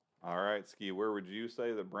 All right, Ski, where would you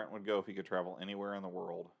say that Brent would go if he could travel anywhere in the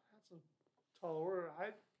world? That's a tall order.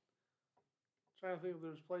 I'm trying to think if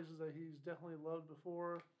there's places that he's definitely loved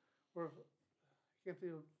before, or if I can't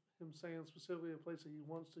think of him saying specifically a place that he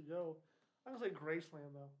wants to go. I'm going to say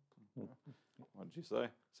Graceland, though. What did you say?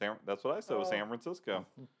 That's what I said was San Francisco.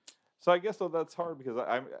 So I guess though that's hard because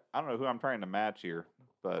I don't know who I'm trying to match here,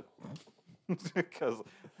 but because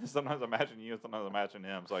sometimes I'm matching you, sometimes I'm matching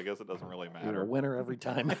him, so I guess it doesn't really matter. You're a winner every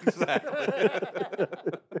time. Exactly.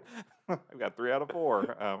 I've got 3 out of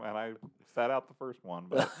 4, and I sat out the first one.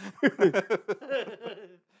 But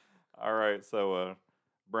all right, so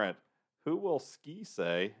Brent, who will Ski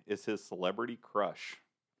say is his celebrity crush?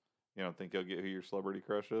 You don't think he'll get who your celebrity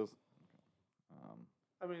crush is?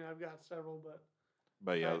 I mean, I've got several, but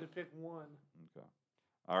But I yeah. had to pick one. Okay.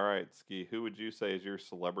 All right, Ski. Who would you say is your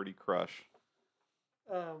celebrity crush?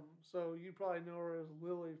 So you probably know her as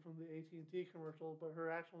Lily from the AT&T commercial, but her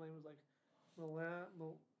actual name is like Melania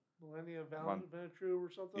Vantrube or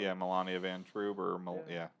something. Yeah, Melania Van Trube or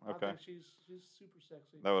yeah. Okay. I think she's super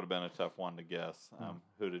sexy. That would have been a tough one to guess.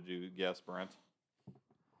 Who did you guess, Brent?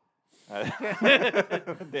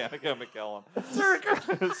 Danica McKellen. Circa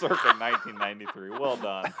 1993. Well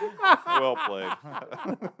done. Well played.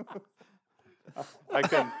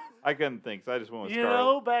 I couldn't think, so I just went with Scarlett. You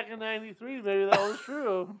know, back in '93, maybe that was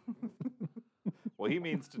true. Well, he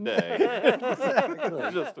means today.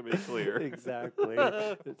 Exactly. Just to be clear. Exactly.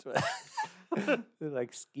 That's what, they're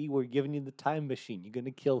like, Ski, we're giving you the time machine. You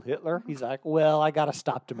gonna kill Hitler? He's like, well, I got a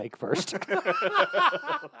stop to make first. I'm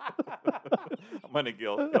gonna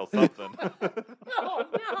kill something.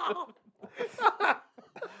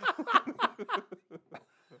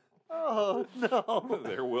 Oh no! Oh no!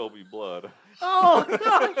 There will be blood. Oh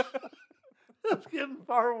gosh! It's getting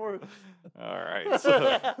far worse. All right.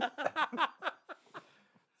 So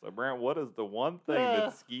Brent, what is the one thing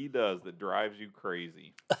that Ski does that drives you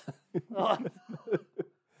crazy?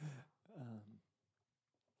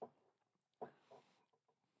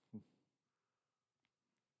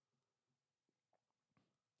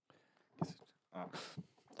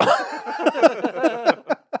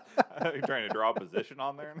 Are you trying to draw a position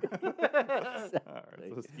on there? All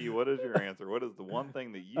right. So, Ski, what is your answer? What is the one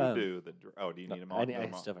thing that you do that... do you need a moment? I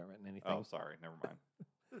still haven't written anything. Oh, sorry. Never mind.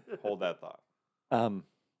 Hold that thought.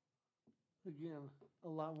 Again, a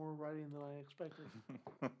lot more writing than I expected.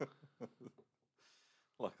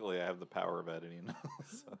 Luckily, I have the power of editing.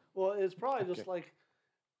 So. Well, it's probably just like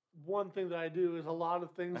one thing that I do is a lot of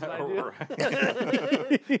things that I do. Right.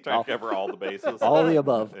 Trying to cover all the bases. All the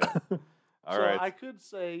above. Yeah. All so right. I could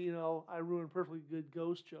say, I ruin perfectly good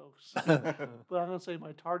ghost jokes, but I'm going to say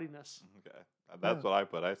my tardiness. Okay. That's what I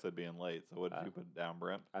put. I said being late. So what did you put down,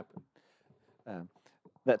 Brent? I put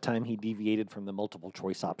that time he deviated from the multiple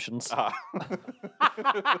choice options. That's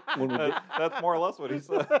more or less what he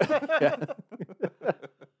said. Yeah.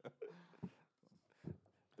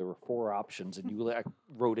 There were 4 options, and you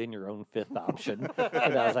wrote in your own 5th option.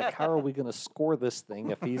 And I was like, how are we going to score this thing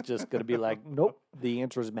if he's just going to be like, nope, the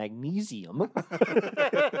answer is magnesium.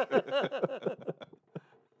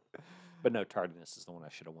 But no, tardiness is the one I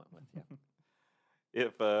should have went with. Yeah.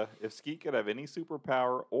 If Ski could have any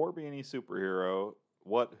superpower or be any superhero,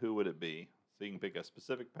 who would it be? So you can pick a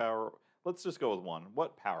specific power. Let's just go with one.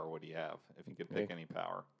 What power would he have if he could pick any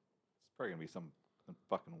power? It's probably gonna be something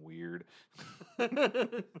fucking weird.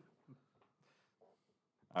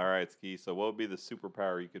 All right, Ski. So what would be the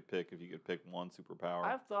superpower you could pick if you could pick one superpower?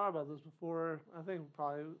 I've thought about this before. I think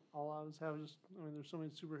probably all I was having is, there's so many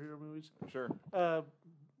superhero movies. Sure.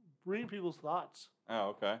 Read people's thoughts. Oh,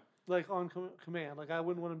 okay. Like on command. Like I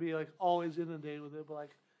wouldn't want to be like always inundated with it, but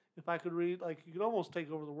like if I could read, like you could almost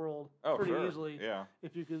take over the world pretty easily. Yeah.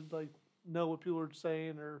 If you could like know what people are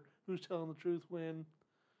saying or who's telling the truth when.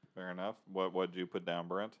 Fair enough. What did you put down,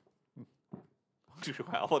 Brent?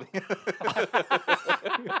 Punctuality.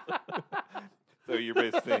 So you're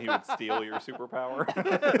basically saying he would steal your superpower?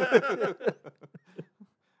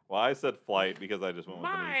 Well, I said flight because I just went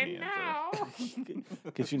with an easy answer.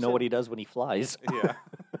 Because you know what he does when he flies. Yeah.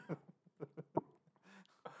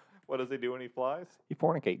 What does he do when he flies? He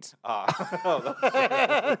fornicates.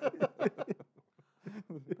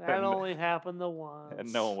 That only happened the once.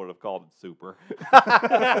 And no one would have called it super.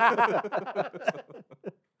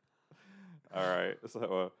 All right.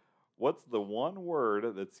 So, what's the one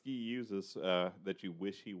word that Ski uses that you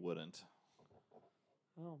wish he wouldn't?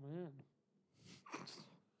 Oh, man.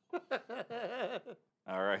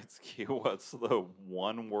 All right, Ski, what's the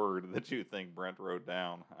one word that you think Brent wrote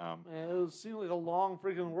down? It seemed like a long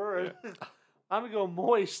freaking word. Yeah. I'm going to go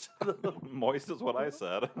moist. Moist is what I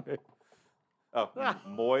said. Oh,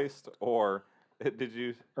 moist, or did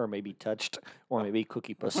you? Or maybe touched, or maybe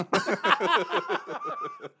cookie puss.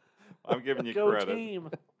 I'm giving you Go credit. Team.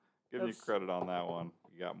 Giving you credit on that one.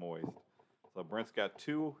 You got moist. So Brent's got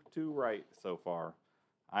two right so far.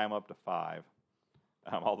 I am up to 5.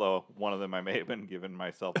 Although one of them I may have been giving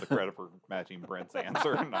myself the credit for matching Brent's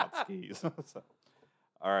answer, not Ski's. So,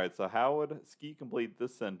 all right, so how would Ski complete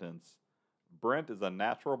this sentence? Brent is a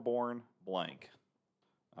natural-born blank.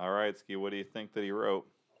 All right, Ski, what do you think that he wrote?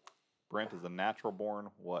 Brent is a natural-born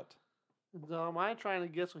what? So am I trying to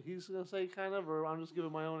guess what he's going to say, kind of, or I'm just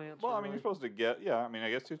giving my own answer? Well, I mean, you're supposed to I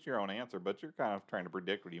guess it's your own answer, but you're kind of trying to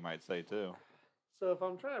predict what he might say, too. So if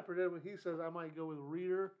I'm trying to predict what he says, I might go with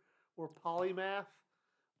reader or polymath.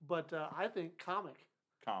 But I think comic.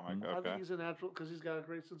 Comic, okay. I think he's a natural because he's got a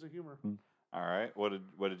great sense of humor. All right. What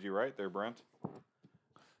did you write there, Brent?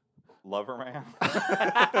 Lover man.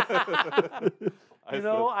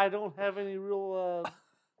 I don't have any real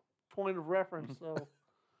point of reference. So,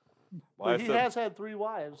 Well, but he has had 3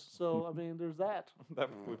 wives. So I mean, there's that. that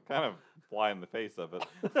we've kind of fly in the face of it.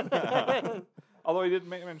 Although he did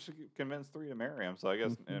manage to convince 3 to marry him, so I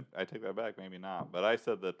guess I take that back. Maybe not. But I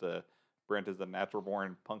said that Brent is the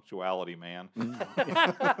natural-born punctuality man.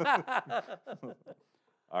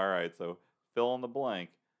 All right. So fill in the blank.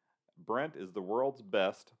 Brent is the world's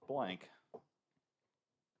best blank.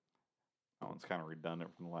 That one's kind of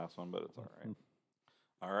redundant from the last one, but it's all right.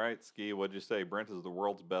 All right, Ski, what'd you say? Brent is the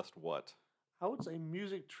world's best what? I would say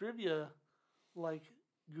music trivia,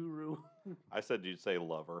 guru. I said you'd say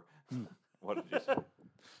lover. What did you say?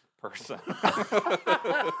 Person.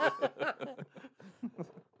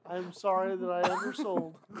 I'm sorry that I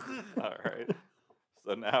undersold. All right.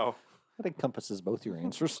 So now. That encompasses both your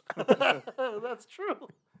answers. That's true.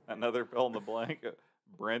 Another fill in the blank.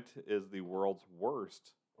 Brent is the world's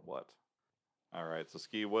worst what? All right. So,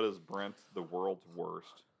 Ski, what is Brent the world's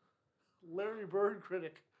worst? Larry Bird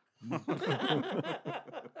critic.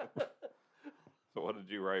 So, what did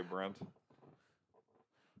you write, Brent?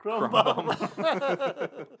 Crumb bum.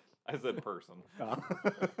 I said person.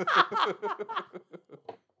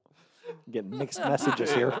 Getting mixed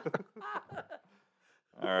messages here.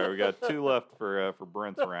 All right, we got 2 left for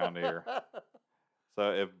Brent's round here.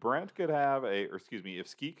 So if Brent could have if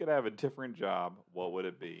Ski could have a different job, what would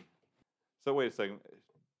it be? So wait a second,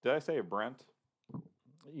 did I say Brent?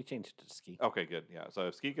 You changed it to Ski. Okay, good. Yeah. So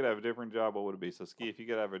if Ski could have a different job, what would it be? So Ski, if you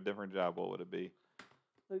could have a different job, what would it be?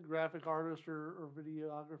 A graphic artist or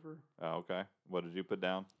videographer. Oh, okay. What did you put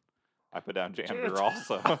down? I put down janitor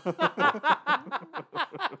also.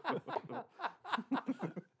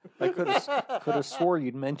 I could have swore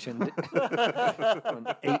you'd mentioned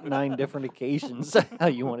on 8, 9 different occasions how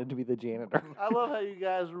you wanted to be the janitor. I love how you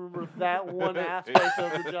guys remember that one aspect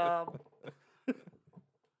of the job.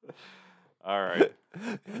 All right.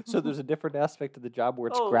 So there's a different aspect of the job where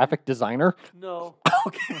it's Oh. graphic designer? No,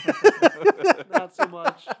 Okay. not so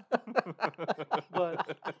much.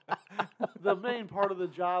 But the main part of the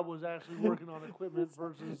job was actually working on equipment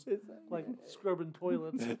versus scrubbing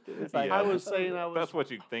toilets. It's like- I was saying I was. That's what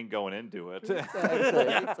you'd think going into it.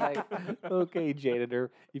 It's like, okay, janitor,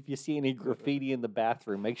 if you see any graffiti in the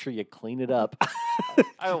bathroom, make sure you clean it up.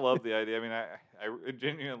 I love the idea. I mean, I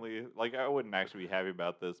genuinely, I wouldn't actually be happy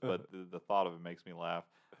about this, but the thought of it makes me laugh.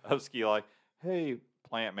 Of Ski hey,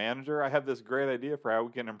 plant manager, I have this great idea for how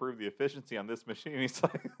we can improve the efficiency on this machine. He's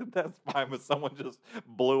like, that's fine, but someone just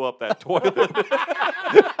blew up that toilet.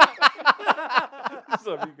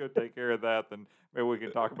 So if you go take care of that, then maybe we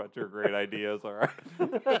can talk about your great ideas, all right?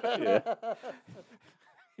 Yeah.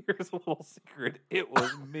 Here's a little secret. It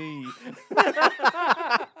was me.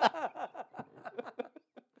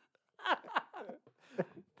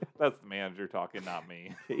 That's the manager talking, not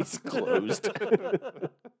me. Case closed.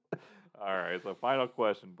 All right, so final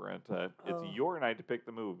question, Brent. It's your night to pick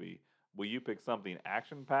the movie. Will you pick something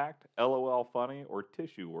action-packed, LOL funny, or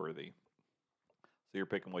tissue-worthy? So you're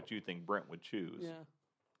picking what you think Brent would choose. Yeah.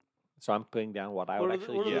 So I'm putting down what I would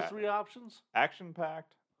actually What are do. the 3 options?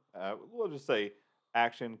 Action-packed, we'll just say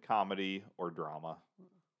action, comedy, or drama.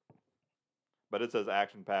 But it says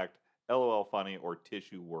action-packed, LOL funny, or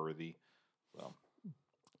tissue-worthy. So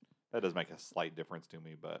that does make a slight difference to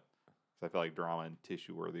me, but I feel like drama and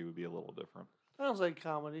tissue-worthy would be a little different. Sounds like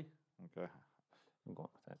comedy. Okay. I'm going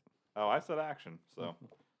with that. Oh, I said action.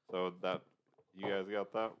 So that you guys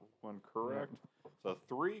got that one correct. So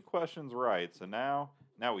 3 questions right. So now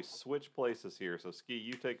we switch places here. So Ski,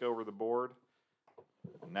 you take over the board.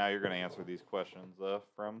 Now you're going to answer these questions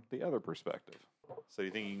from the other perspective. So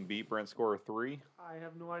you think you can beat Brent's score of 3? I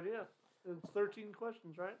have no idea. It's 13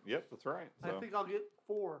 questions, right? Yep, that's right. So, I think I'll get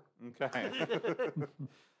 4. okay.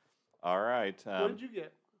 All right. What did you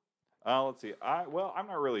get? Let's see. I'm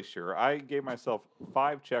not really sure. I gave myself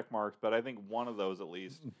 5 check marks, but I think one of those at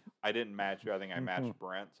least I didn't match you. I think I matched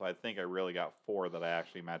Brent, so I think I really got 4 that I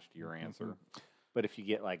actually matched your answer. But if you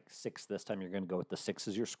get 6 this time, you're going to go with the 6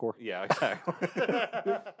 as your score? Yeah, exactly.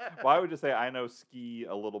 Well, I would just say I know Ski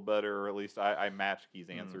a little better, or at least I matched Ski's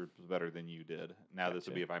answers better than you did. Now this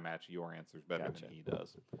would be if I match your answers better than he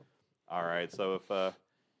does. All right, so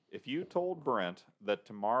if you told Brent that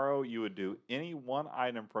tomorrow you would do any one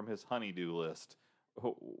item from his honey-do list,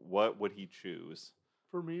 what would he choose?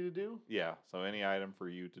 For me to do? Yeah, so any item for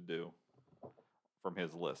you to do from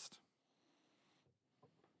his list.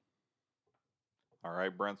 All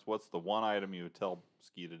right, Brent, what's the one item you would tell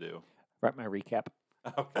Ski to do? Write my recap.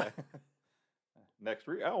 Okay. Next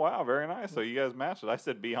week. Oh, wow. Very nice. So you guys matched it. I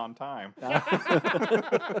said be on time. I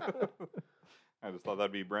just thought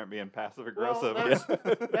that'd be Brent being passive aggressive. Well,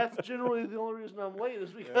 that's generally the only reason I'm late is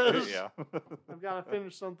because Yeah. I've got to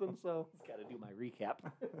finish something. So Got to do my recap.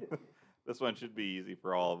 This one should be easy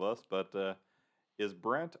for all of us, but is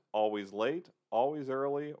Brent always late, always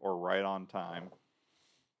early, or right on time?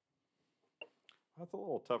 That's a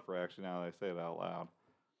little tougher, actually, now that I say it out loud.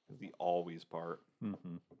 Is the always part.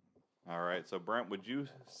 Mm-hmm. All right, so Brent, would you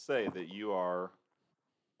say that you are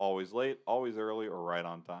always late, always early, or right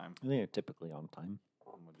on time? I think you're typically on time.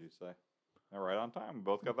 What would you say? Yeah, right on time. We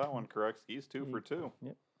both got that one correct. He's 2 for 2.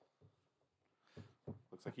 Yep.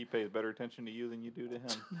 Looks like he pays better attention to you than you do to him.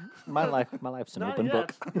 My life's an not open yet.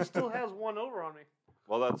 book. He still has one over on me.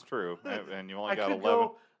 Well, that's true, and you only I got could 11.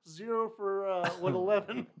 go 0 for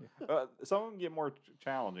 11. Some of them get more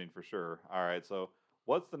challenging for sure. All right, so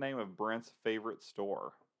what's the name of Brent's favorite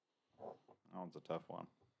store? That one's a tough one.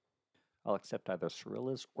 I'll accept either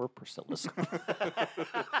Cirilla's or Priscilla's. I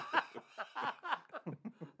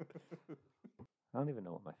don't even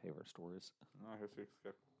know what my favorite store is. I guess we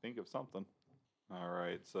gotta think of something. All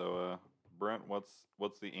right, so Brent,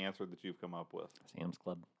 what's the answer that you've come up with? Sam's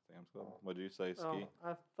Club. Sam's Club. What did you say, Ski? Oh,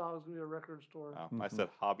 I thought it was going to be a record store. Oh, I said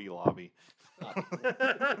Hobby Lobby. I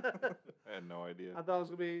had no idea. I thought it was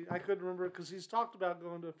going to be, I couldn't remember because he's talked about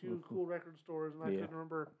going to a few cool record stores and I couldn't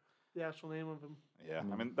remember the actual name of him. Yeah,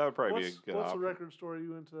 I mean, that would probably be a good What's option. the record store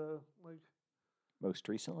you went to? Like, Most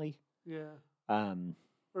recently, yeah. um,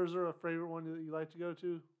 Or is there a favorite one that you like to go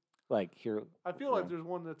to? like here, I feel like there's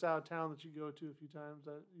one that's out of town that you go to a few times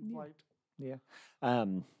that you've liked. yeah.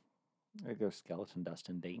 I go Skeleton Dust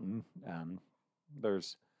in Dayton.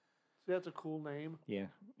 There's See, that's a cool name.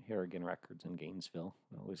 Harrigan Records in Gainesville.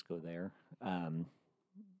 I always go there.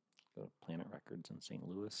 Go to Planet Records in St.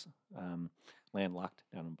 Louis. Landlocked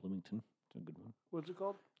down in Bloomington. It's a good one. What's it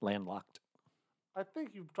called? Landlocked. I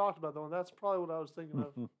think you've talked about that one. That's probably what I was thinking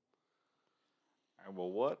of. All right,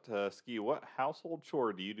 well, Ski, what household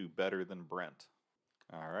chore do you do better than Brent?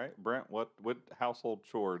 All right, Brent, what household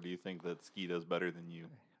chore do you think that Ski does better than you?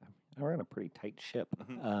 I run a pretty tight ship.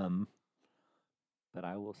 But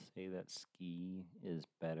I will say that Ski is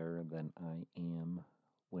better than I am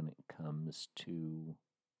when it comes to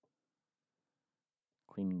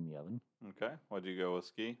cleaning the oven. Okay, what'd you go with,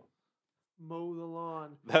 Ski? Mow the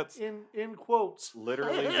lawn. That's in quotes.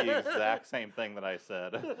 literally the exact same thing that I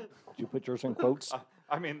said. Did you put yours in quotes?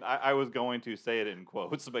 I mean, I was going to say it in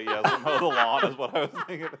quotes, but yes, mow the lawn is what I was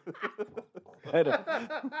thinking. I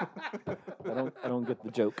don't get the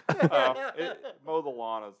joke. Mow the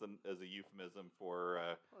lawn is a euphemism for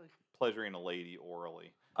pleasuring a lady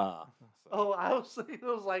orally. So. Oh, I was thinking it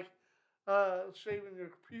was like shaving your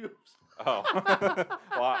pubes. Oh,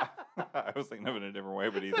 well, I was thinking of it in a different way,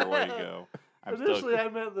 but either way you go. Initially, I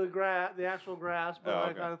meant the actual grass, but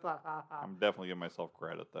I kind of thought, ha ha. I'm definitely giving myself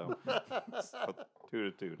credit, though. So,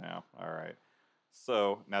 2-2 now. All right.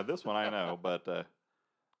 So, now this one I know, but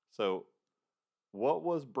so what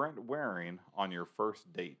was Brent wearing on your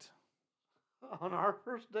first date? On our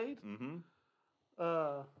first date? Mm-hmm.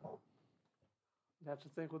 I'd have to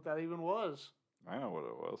think what that even was. I know what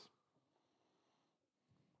it was.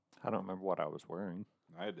 I don't remember what I was wearing.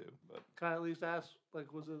 I do, but Can I at least ask,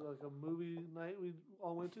 like, was it like a movie night we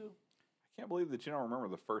all went to? I can't believe that you don't remember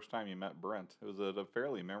the first time you met Brent. It was at a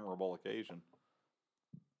fairly memorable occasion.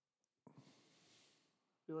 I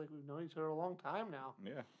feel like we've known each other a long time now.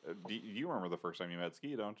 Yeah. You remember the first time you met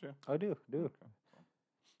Ski, don't you? I do. Okay.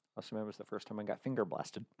 I also remember it was the first time I got finger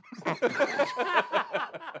blasted.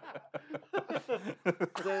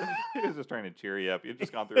 He was just trying to cheer you up. You'd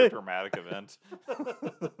just gone through a traumatic event.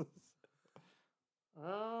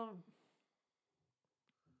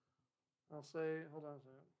 I'll say, hold on a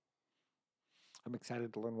second. I'm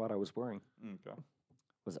excited to learn what I was wearing. Okay.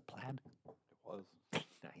 Was it plaid? It was.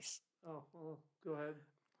 Nice. Oh, well, go ahead.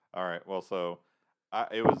 All right. Well, so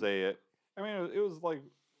it was it was like,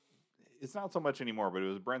 it's not so much anymore, but it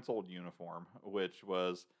was Brent's old uniform, which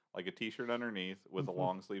was like a t-shirt underneath with a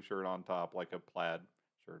long sleeve shirt on top, like a plaid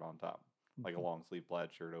shirt on top, like a long sleeve plaid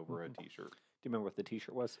shirt over a t-shirt. Do you remember what the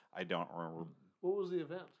t-shirt was? I don't remember. What was the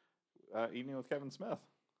event? Evening with Kevin Smith.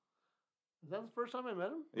 Is that the first time I met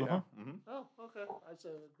him? Yeah. Uh-huh. Mm-hmm. Oh, okay. I said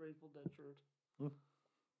a Grateful Dead shirt. I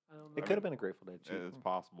don't know. It could have been a Grateful Dead shirt. It's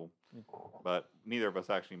possible. But neither of us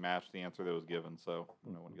actually matched the answer that was given, so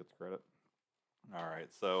no one gets credit. All right,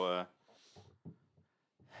 so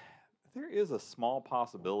there is a small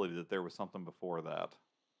possibility that there was something before that.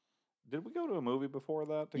 Did we go to a movie before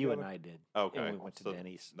that? You and I did. Okay. And we went to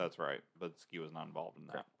Denny's. That's right, but Ski was not involved in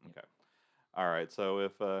that. Correct, Okay. All right, so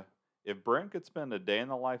if Brent could spend a day in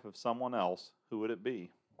the life of someone else, who would it be?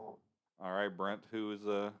 All right, Brent, whose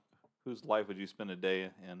life would you spend a day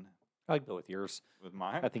in? I'd go with yours. With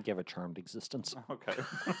mine? I think you have a charmed existence. Okay.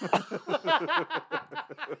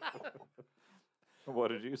 What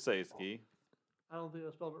did you say, Ski? I don't think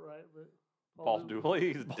I spelled it right, but Paul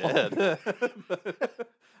Dooley? He's dead.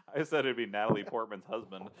 I said it'd be Natalie Portman's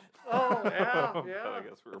husband. Oh, yeah, But yeah. I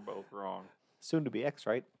guess we were both wrong. Soon to be ex,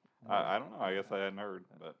 right? I don't know. I guess I hadn't heard,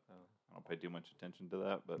 but I don't pay too much attention to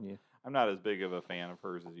that. But Yeah. I'm not as big of a fan of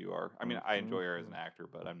hers as you are. I mean, I enjoy her as an actor,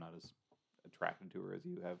 but I'm not as attracted to her as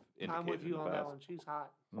you have indicated I'm with you in on the that past. one. She's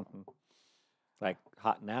hot. Mm-hmm. Like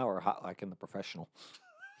hot now or hot like in the professional?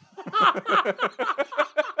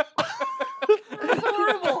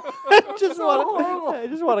 That's horrible. I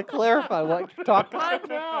just want to clarify what you're talking Hot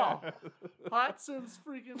about. now. Hot since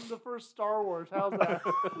freaking the first Star Wars. How's that?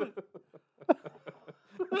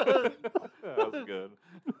 That was good.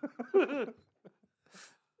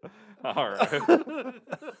 All right.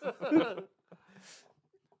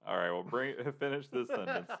 All right, well, finish this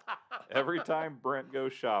sentence. Every time Brent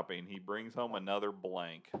goes shopping, he brings home another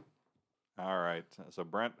blank. All right. So,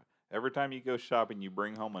 Brent, every time you go shopping, you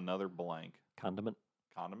bring home another blank. Condiment.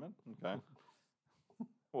 Condiment? Okay.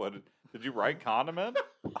 What? Did you write condiment?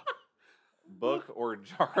 Book or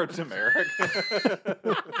jar of turmeric?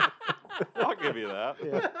 I'll give you that.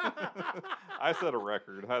 Yeah. I set a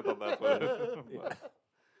record. I thought that's what it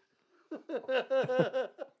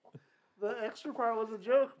The extra part was a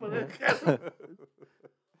joke, but it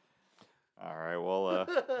All right. Well,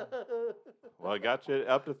 I got you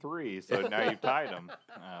up to 3, so now you've tied them.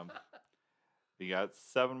 You got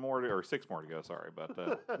 6 more to go. Sorry, but all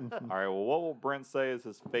right. Well, what will Brent say is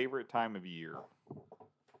his favorite time of year?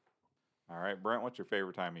 All right, Brent, what's your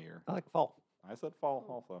favorite time of year? I like fall. I said fall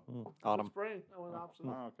also. Autumn. spring. I went opposite.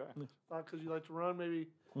 Oh, okay. Thought because you like to run, maybe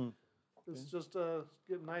it's just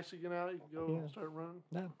getting nice again out. You can go start running.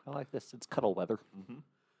 No, I like this. It's cuddle weather. Mm-hmm.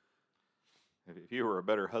 If you were a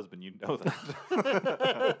better husband, you'd know that.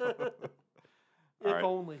 If right.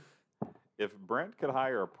 only. If Brent could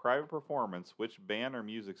hire a private performance, which band or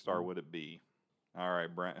music star would it be? All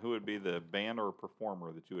right, Brent, who would be the band or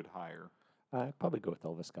performer that you would hire? I'd probably go with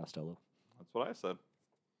Elvis Costello. That's what I said.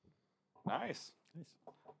 Nice.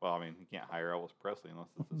 Well, I mean, you can't hire Elvis Presley unless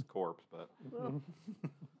it's his corpse, but Well,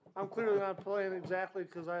 I'm clearly not playing exactly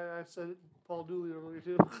because I said Paul Dooley earlier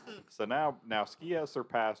too. so now Ski has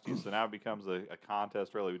surpassed you, so now it becomes a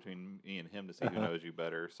contest really between me and him to see who knows you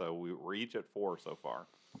better. So we're each at 4 so far.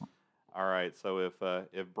 All right, so if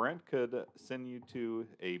Brent could send you to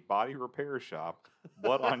a body repair shop,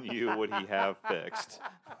 what on you would he have fixed?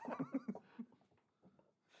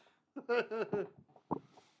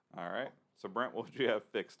 All right. So, Brent, what would you have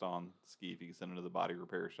fixed on Ski if you could send him to the body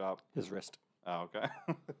repair shop? His wrist. Oh, okay.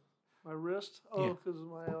 My wrist? Oh, because of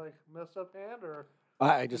my messed up hand, or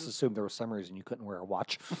I just assumed there was some reason you couldn't wear a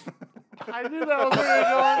watch. I knew that was where you're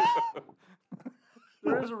going.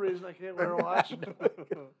 There is a reason I can't wear a watch,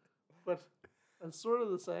 but it's sort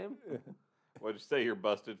of the same. What'd you say? Your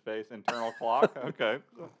busted face, internal clock? Okay.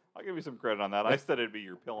 I'll give you some credit on that. I said it'd be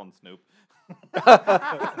your pill and snoop.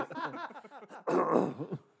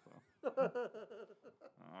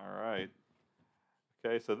 All right.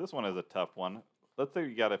 Okay, so this one is a tough one. Let's say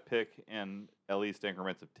you got to pick in at least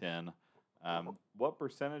increments of 10. What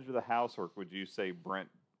percentage of the housework would you say Brent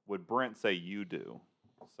say you do?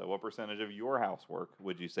 So what percentage of your housework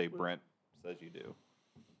would you say Brent says you do?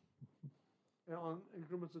 On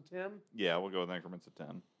increments of 10? Yeah, we'll go with increments of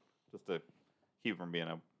 10. Just to keep from being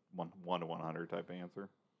a 1 to 100 type answer.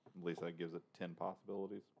 At least that gives it 10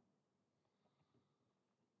 possibilities.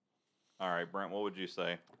 All right, Brent, what would you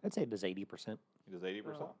say? I'd say it does 80%. He does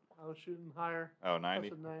 80%? I was shooting higher. Oh, I 90?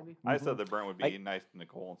 said 90. I said that Brent would be nice to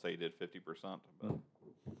Nicole and say he did 50%. But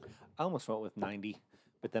I almost went with 90,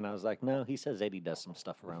 but then I was like, no, he says 80 does some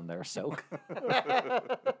stuff around there, so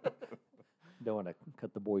don't want to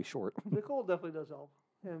cut the boy short. Nicole definitely does help.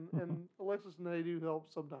 And Alexis and they do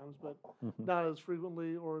help sometimes, but not as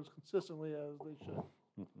frequently or as consistently as they should.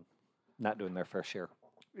 Not doing their fair share.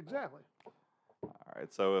 Exactly. all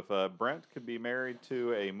right, so if Brent could be married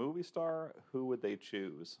to a movie star, who would they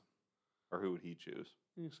choose? Or who would he choose?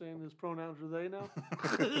 You saying his pronouns are they now?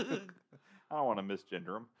 I don't want to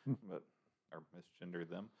misgender him, or misgender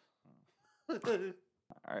them.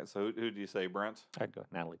 All right, so who do you say, Brent? I'd go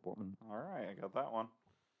with Natalie Portman. All right, I got that one.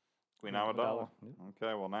 Queen Amidala. Amidala.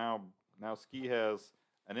 Okay, well now Ski has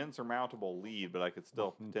an insurmountable lead, but I could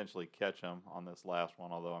still potentially catch him on this last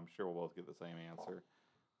one, although I'm sure we'll both get the same answer.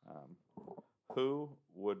 Who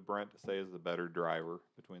would Brent say is the better driver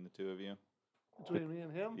between the two of you? Between me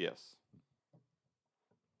and him? Yes.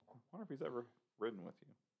 I wonder if he's ever ridden with you.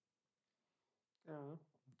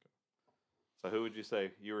 So who would you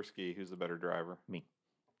say? You or Ski? Who's the better driver? Me.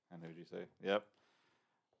 And who'd you say? Yep.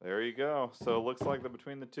 There you go. So it looks like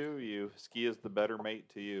between the two of you, Ski is the better mate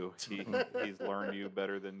to you. He's learned you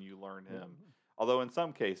better than you learned him. Although in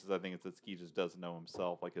some cases, I think it's that Ski just doesn't know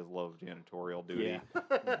himself, like his love of janitorial duty. Yeah,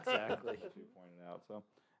 exactly. As you pointed out. So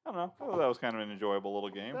I don't know. I thought that was kind of an enjoyable little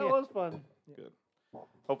game. That was fun. Good.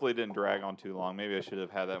 Hopefully it didn't drag on too long. Maybe I should have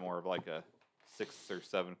had that more of like a 6 or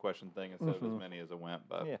 7 question thing instead of as many as it went.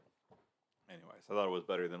 But anyways, I thought it was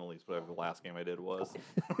better than at least whatever the last game I did was.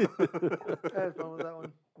 I had fun with that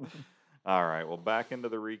one. All right. Well, back into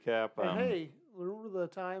the recap. And hey, remember the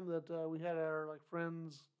time that we had our like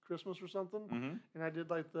friends' Christmas or something, and I did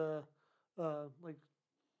like the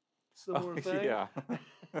similar thing. Yeah.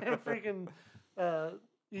 And freaking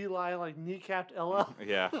Eli like kneecapped Ella.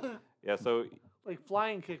 Yeah. So like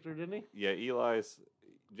flying kicked her, didn't he? yeah,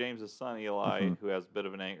 James's son Eli, who has a bit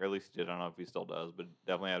of an anger, or at least he did. I don't know if he still does, but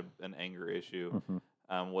definitely had an anger issue.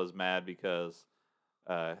 Was mad because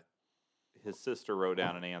his sister wrote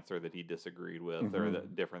down an answer that he disagreed with, or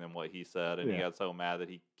that different than what he said, and he got so mad that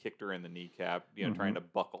he kicked her in the kneecap, trying to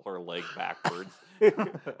buckle her leg backwards.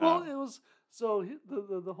 Well, it was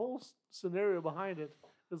the whole scenario behind it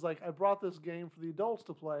is like I brought this game for the adults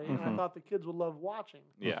to play, and I thought the kids would love watching.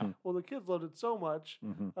 Yeah. Well, the kids loved it so much.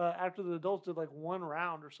 After the adults did like one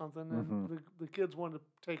round or something, and the kids wanted to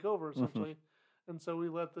take over essentially, and so we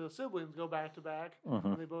let the siblings go back to back,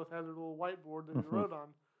 and they both had their little whiteboard that they wrote on.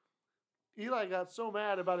 Eli got so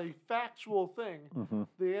mad about a factual thing.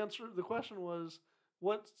 The question was,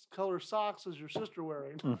 what color socks is your sister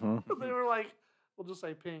wearing? They were like, we'll just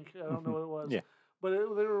say pink. I don't know what it was. Yeah. But they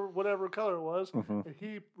were whatever color it was. And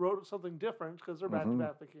he wrote something different because they're back to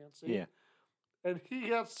back, they can't see. Yeah. And he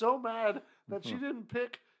got so mad that she didn't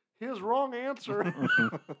pick his wrong answer.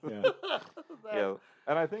 Yeah.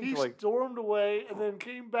 And I think he stormed away and then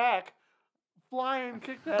came back flying,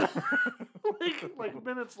 kicked at her like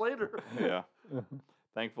minutes later. Yeah.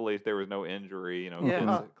 Thankfully, there was no injury.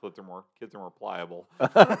 Kids are more pliable. All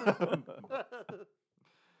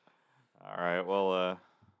right. Well,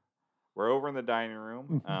 we're over in the dining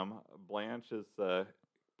room.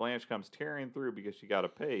 Blanche comes tearing through because she got a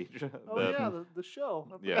page. The show.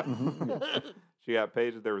 Yeah. She got a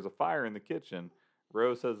page that there was a fire in the kitchen.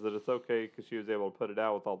 Rose says that it's okay because she was able to put it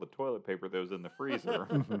out with all the toilet paper that was in the freezer.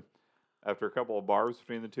 After a couple of barbs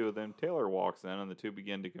between the two of them, Taylor walks in and the two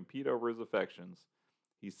begin to compete over his affections.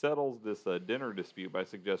 He settles this dinner dispute by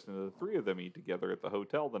suggesting that the three of them eat together at the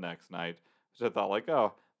hotel the next night, which I thought, like,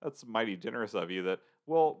 oh, that's mighty generous of you that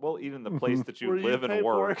we'll eat in the place that you live and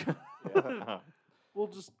work. We'll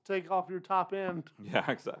just take off your top end. Yeah,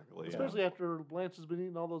 exactly. Especially after Blanche has been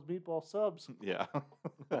eating all those meatball subs. Yeah.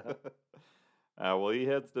 Well, he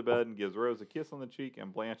heads to bed and gives Rose a kiss on the cheek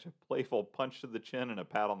and Blanche a playful punch to the chin and a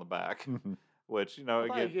pat on the back. Which, I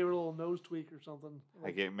thought he gave her a little nose tweak or something.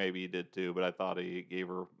 Maybe he did too, but I thought he gave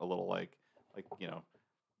her a little like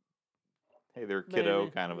hey there, kiddo,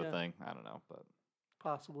 kind of a thing. I don't know, but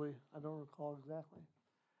possibly. I don't recall exactly.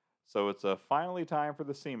 So it's finally time for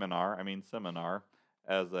the seminar,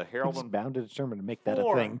 as Harold and bound to determine to make that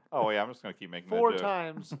a thing. Oh yeah, I'm just going to keep making 4 that joke.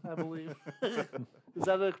 times, I believe. Is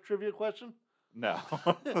that a trivia question? No,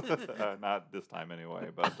 not this time anyway.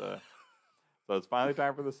 But so it's finally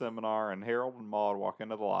time for the seminar, and Harold and Maude walk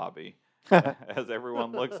into the lobby. As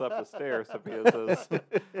everyone looks up the stairs, Sophia says,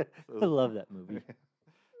 I love that movie.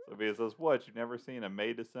 Sophia says, "What? You've never seen a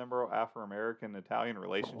May-December Afro-American-Italian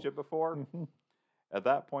relationship before?" At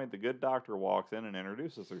that point, the good doctor walks in and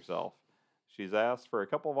introduces herself. She's asked for a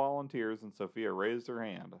couple volunteers, and Sophia raised her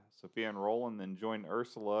hand. Sophia and Roland then join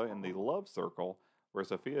Ursula in the love circle, where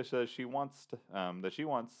Sophia says she wants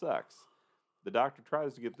sex. The doctor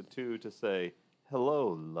tries to get the two to say, "Hello,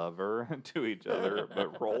 lover," to each other,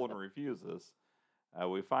 but Roland refuses.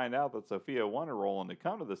 We find out that Sophia wanted Roland to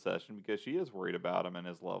come to the session because she is worried about him and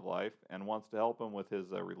his love life and wants to help him with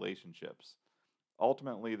his relationships.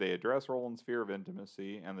 Ultimately, they address Roland's fear of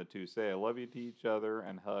intimacy, and the two say, "I love you" to each other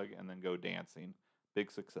and hug, and then go dancing.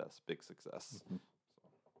 Big success, big success.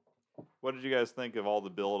 What did you guys think of all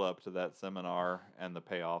the build-up to that seminar and the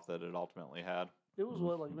payoff that it ultimately had? It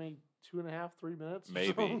was maybe 2.5, 3 minutes?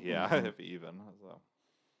 Maybe, yeah, if even. So.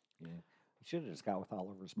 Yeah. He should have just got with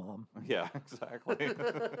Oliver's mom. Yeah, exactly.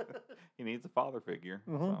 He needs a father figure.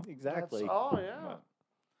 So. Exactly. Yeah. But,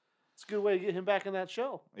 it's a good way to get him back in that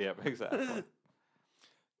show. Yeah, exactly.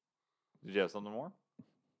 Did you have something more?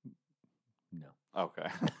 No. Okay.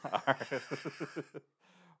 All right.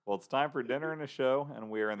 Well, it's time for dinner and a show, and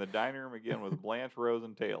we are in the dining room again with Blanche, Rose,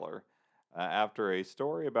 and Taylor. After a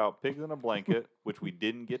story about pigs in a blanket, which we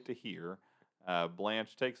didn't get to hear,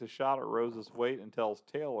 Blanche takes a shot at Rose's weight and tells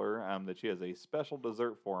Taylor that she has a special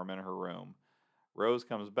dessert for him in her room. Rose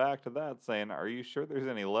comes back to that saying, "Are you sure there's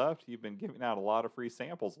any left? You've been giving out a lot of free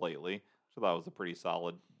samples lately." So that was a pretty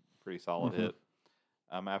solid hit.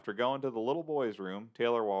 After going to the little boy's room,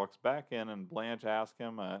 Taylor walks back in and Blanche asks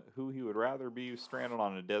him who he would rather be stranded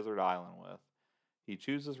on a desert island with. He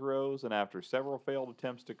chooses Rose, and after several failed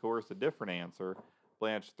attempts to coerce a different answer,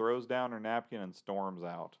 Blanche throws down her napkin and storms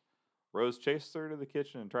out. Rose chases her to the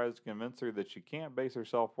kitchen and tries to convince her that she can't base her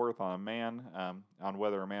self-worth on on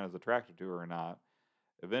whether a man is attracted to her or not.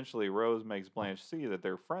 Eventually, Rose makes Blanche see that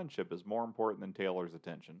their friendship is more important than Taylor's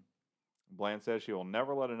attention. Blanche says she will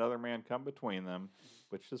never let another man come between them,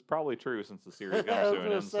 which is probably true since the series comes to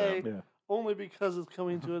an end soon. Only because it's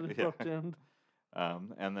coming to an abrupt end.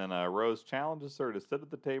 And then Rose challenges her to sit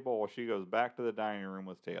at the table while she goes back to the dining room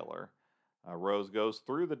with Taylor. Rose goes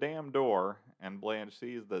through the damn door, and Blanche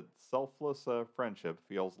sees that selfless friendship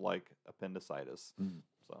feels like appendicitis.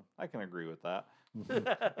 So I can agree with that.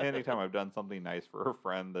 Anytime I've done something nice for a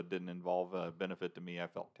friend that didn't involve a benefit to me, I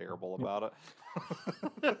felt terrible about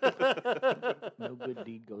it. No good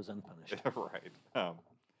deed goes unpunished. Right.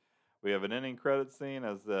 We have an ending credit scene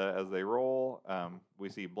as they roll. We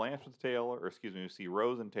see we see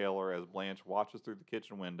Rose and Taylor as Blanche watches through the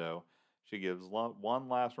kitchen window. She gives one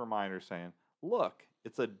last reminder saying, "Look,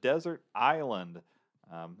 it's a desert island,"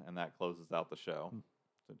 and that closes out the show.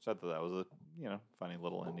 So I thought that was a funny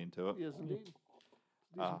little ending to it. Yes, indeed.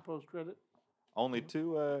 Decent post credit. Only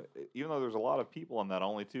two, even though there's a lot of people in that,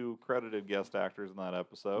 only two credited guest actors in that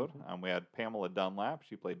episode. We had Pamela Dunlap.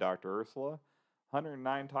 She played Dr. Ursula.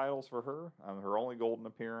 109 titles for her. Her only golden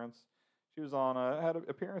appearance. She was had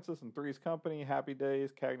appearances in Three's Company, Happy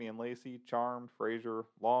Days, Cagney and Lacey, Charmed, Frasier,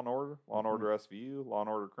 Law and Order, Law and Order SVU, Law and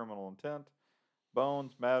Order Criminal Intent,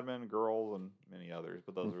 Bones, Mad Men, Girls, and many others.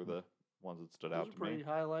 But those are the ones that stood out to me. Pretty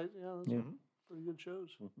highlight. Yeah, those are pretty good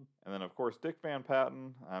shows. And then, of course, Dick Van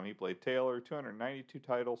Patten. He played Taylor. 290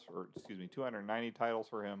 titles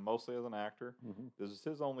for him, mostly as an actor. This is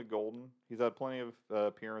his only golden. He's had plenty of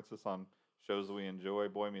appearances on shows that we enjoy: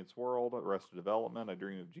 Boy Meets World, Arrested Development, I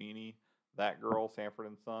Dream of Jeannie, That Girl, Sanford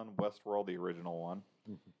and Son, Westworld, the original one.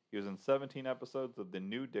 He was in 17 episodes of the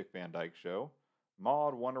new Dick Van Dyke Show,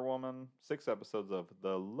 Maude, Wonder Woman, 6 episodes of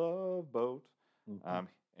The Love Boat,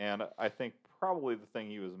 and I think probably the thing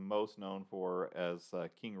he was most known for as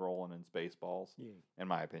King Roland in Spaceballs, in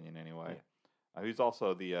my opinion anyway. He's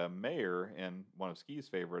also the mayor in one of Ski's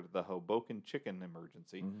favorite, the Hoboken Chicken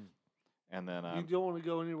Emergency. And then you don't want to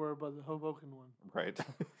go anywhere but the Hoboken one. Right.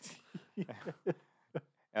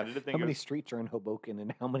 And I did think how many streets are in Hoboken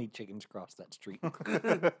and how many chickens cross that street? Well,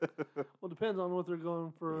 it depends on what they're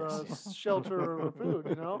going for shelter or food,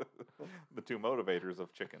 The two motivators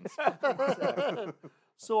of chickens.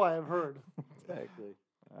 So I have heard. Exactly.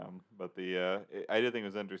 But I did think it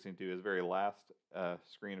was interesting too. His very last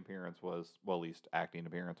screen appearance was, well, at least acting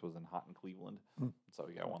appearance was in Hot in Cleveland. So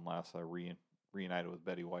he got one last reunited with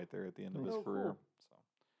Betty White there at the end of his career. Cool.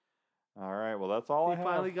 So, all right. Well, that's all I have. He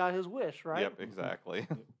finally got his wish, right? Yep, exactly.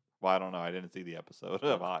 Well, I don't know. I didn't see the episode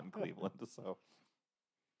of Hot in Cleveland, so.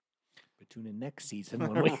 But tune in next season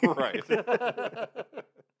when we. Right.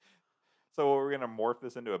 So we're going to morph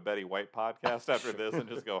this into a Betty White podcast after this and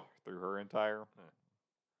just go through her entire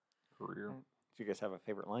career. Do you guys have a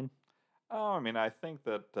favorite line? Oh, I mean, I think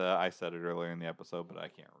that I said it earlier in the episode, but I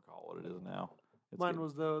can't recall what it is now. Mine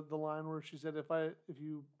was the line where she said, if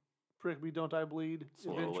you prick me, don't I bleed?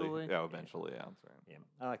 Slowly. Eventually. Yeah, eventually, yeah, that's right. Yeah,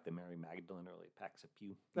 I like the Mary Magdalene early packs a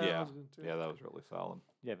pew. That was good too. Yeah, that was really solid.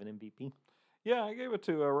 You have an MVP? Yeah, I gave it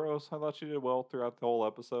to Rose. I thought she did well throughout the whole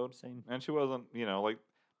episode. Same. And she wasn't,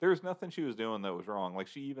 there was nothing she was doing that was wrong. Like,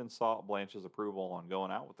 she even sought Blanche's approval on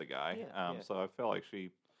going out with the guy. So I felt like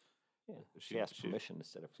she asked permission to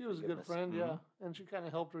sit up. She was a good friend, and she kind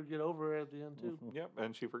of helped her get over it at the end too. Yep,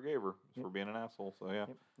 and she forgave her for being an asshole. So yeah,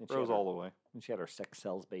 Rose all the way. And she had her sex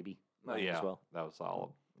sells baby. Yeah, as well. That was solid.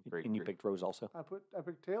 Great. And you picked Rose also. I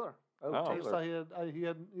picked Taylor. Oh, I Taylor. thought he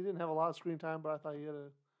didn't have a lot of screen time, but I thought he had a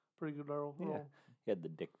pretty good role. Yeah, he had the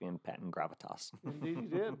Dick Van Patten gravitas. Indeed, he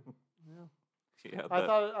did. Yeah. I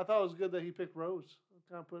thought it was good that he picked Rose.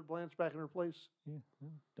 Kind of put Blanche back in her place. Yeah,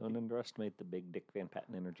 don't underestimate the big Dick Van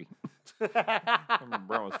Patten energy. Brent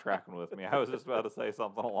was tracking with me. I was just about to say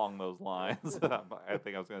something along those lines. I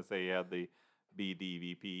think I was going to say he had the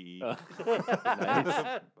BDVPE.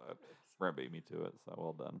 Nice. But Brent beat me to it, so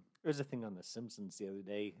well done. There's a thing on The Simpsons the other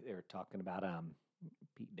day. They were talking about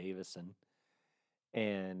Pete Davidson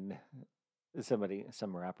and some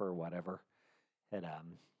rapper or whatever had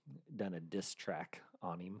done a diss track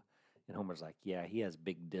on him, And Homer's like, yeah, he has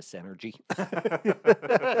big dis-energy. Which I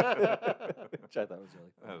thought was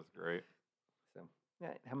really That funny. was great. So, yeah,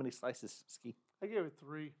 how many slices, Ski? I gave it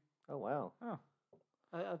 3. Oh, wow. Oh,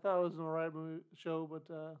 I thought it was an alright show, but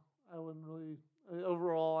I wouldn't really.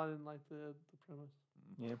 Overall, I didn't like the premise.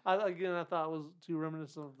 Yeah. I thought it was too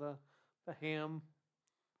reminiscent of the ham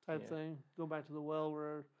type thing, going back to the well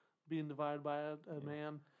where being divided by a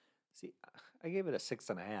man. See, I gave it a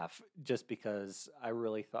 6.5 just because I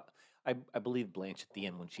really thought I believe Blanche at the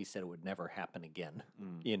end when she said it would never happen again.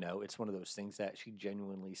 You know, it's one of those things that she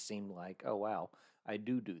genuinely seemed like, oh wow, I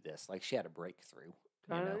do this. Like she had a breakthrough.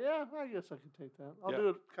 Kind of, know? yeah. I guess I could take that. I'll Yeah. do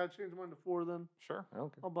it. Can I change mine to 4 then? sure.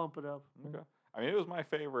 Okay. I'll bump it up. Okay. I mean, it was my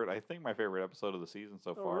favorite. I think my favorite episode of the season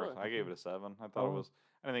so Oh, far. really? I gave it a 7. I thought it Oh. was.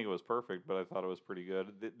 I didn't think it was perfect, but I thought it was pretty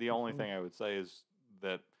good. The only thing I would say is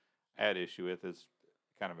that I had issue with is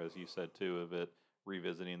kind of as you said too, of it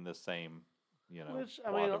revisiting the same, Which I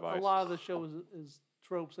plot mean, device. a lot of the show is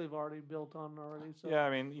tropes they've already built on already. So Yeah, I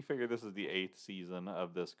mean, you figure this is the 8th season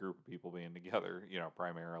of this group of people being together,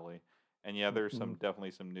 primarily, and yeah, there's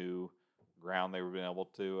definitely some new ground they've been able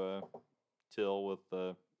to till with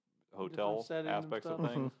the hotel setting and aspects of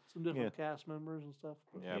stuff. things. some different cast members and stuff.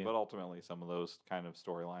 Yeah, Yeah. but ultimately, some of those kind of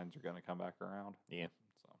storylines are going to come back around. Yeah.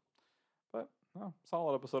 So, but no,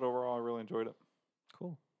 solid episode overall. I really enjoyed it.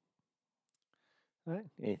 Cool. All right.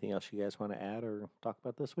 Anything else you guys want to add or talk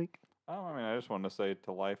about this week? I mean, I just wanted to say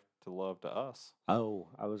to life, to love, to us. Oh,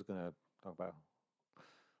 I was going to talk about a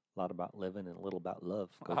lot about living and a little about love.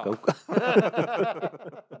 Go, Oh. go.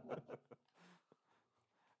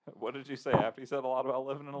 What did you say after you said a lot about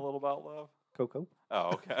living and a little about love? Coco.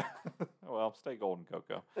 Oh, okay. Well, stay golden,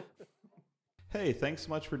 Coco. Hey, thanks so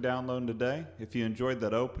much for downloading today. If you enjoyed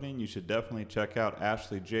that opening, you should definitely check out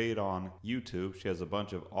Ashley Jade on YouTube. She has a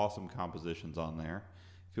bunch of awesome compositions on there.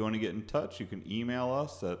 If you want to get in touch, you can email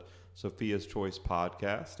us at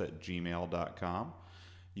sophiaschoicepodcast@gmail.com.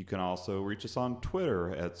 You can also reach us on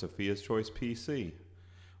Twitter at Sophia's Choice PC.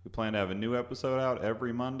 We plan to have a new episode out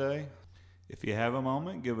every Monday. If you have a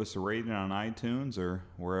moment, give us a rating on iTunes or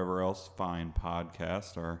wherever else fine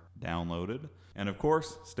podcasts are downloaded. And of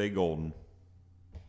course, stay golden.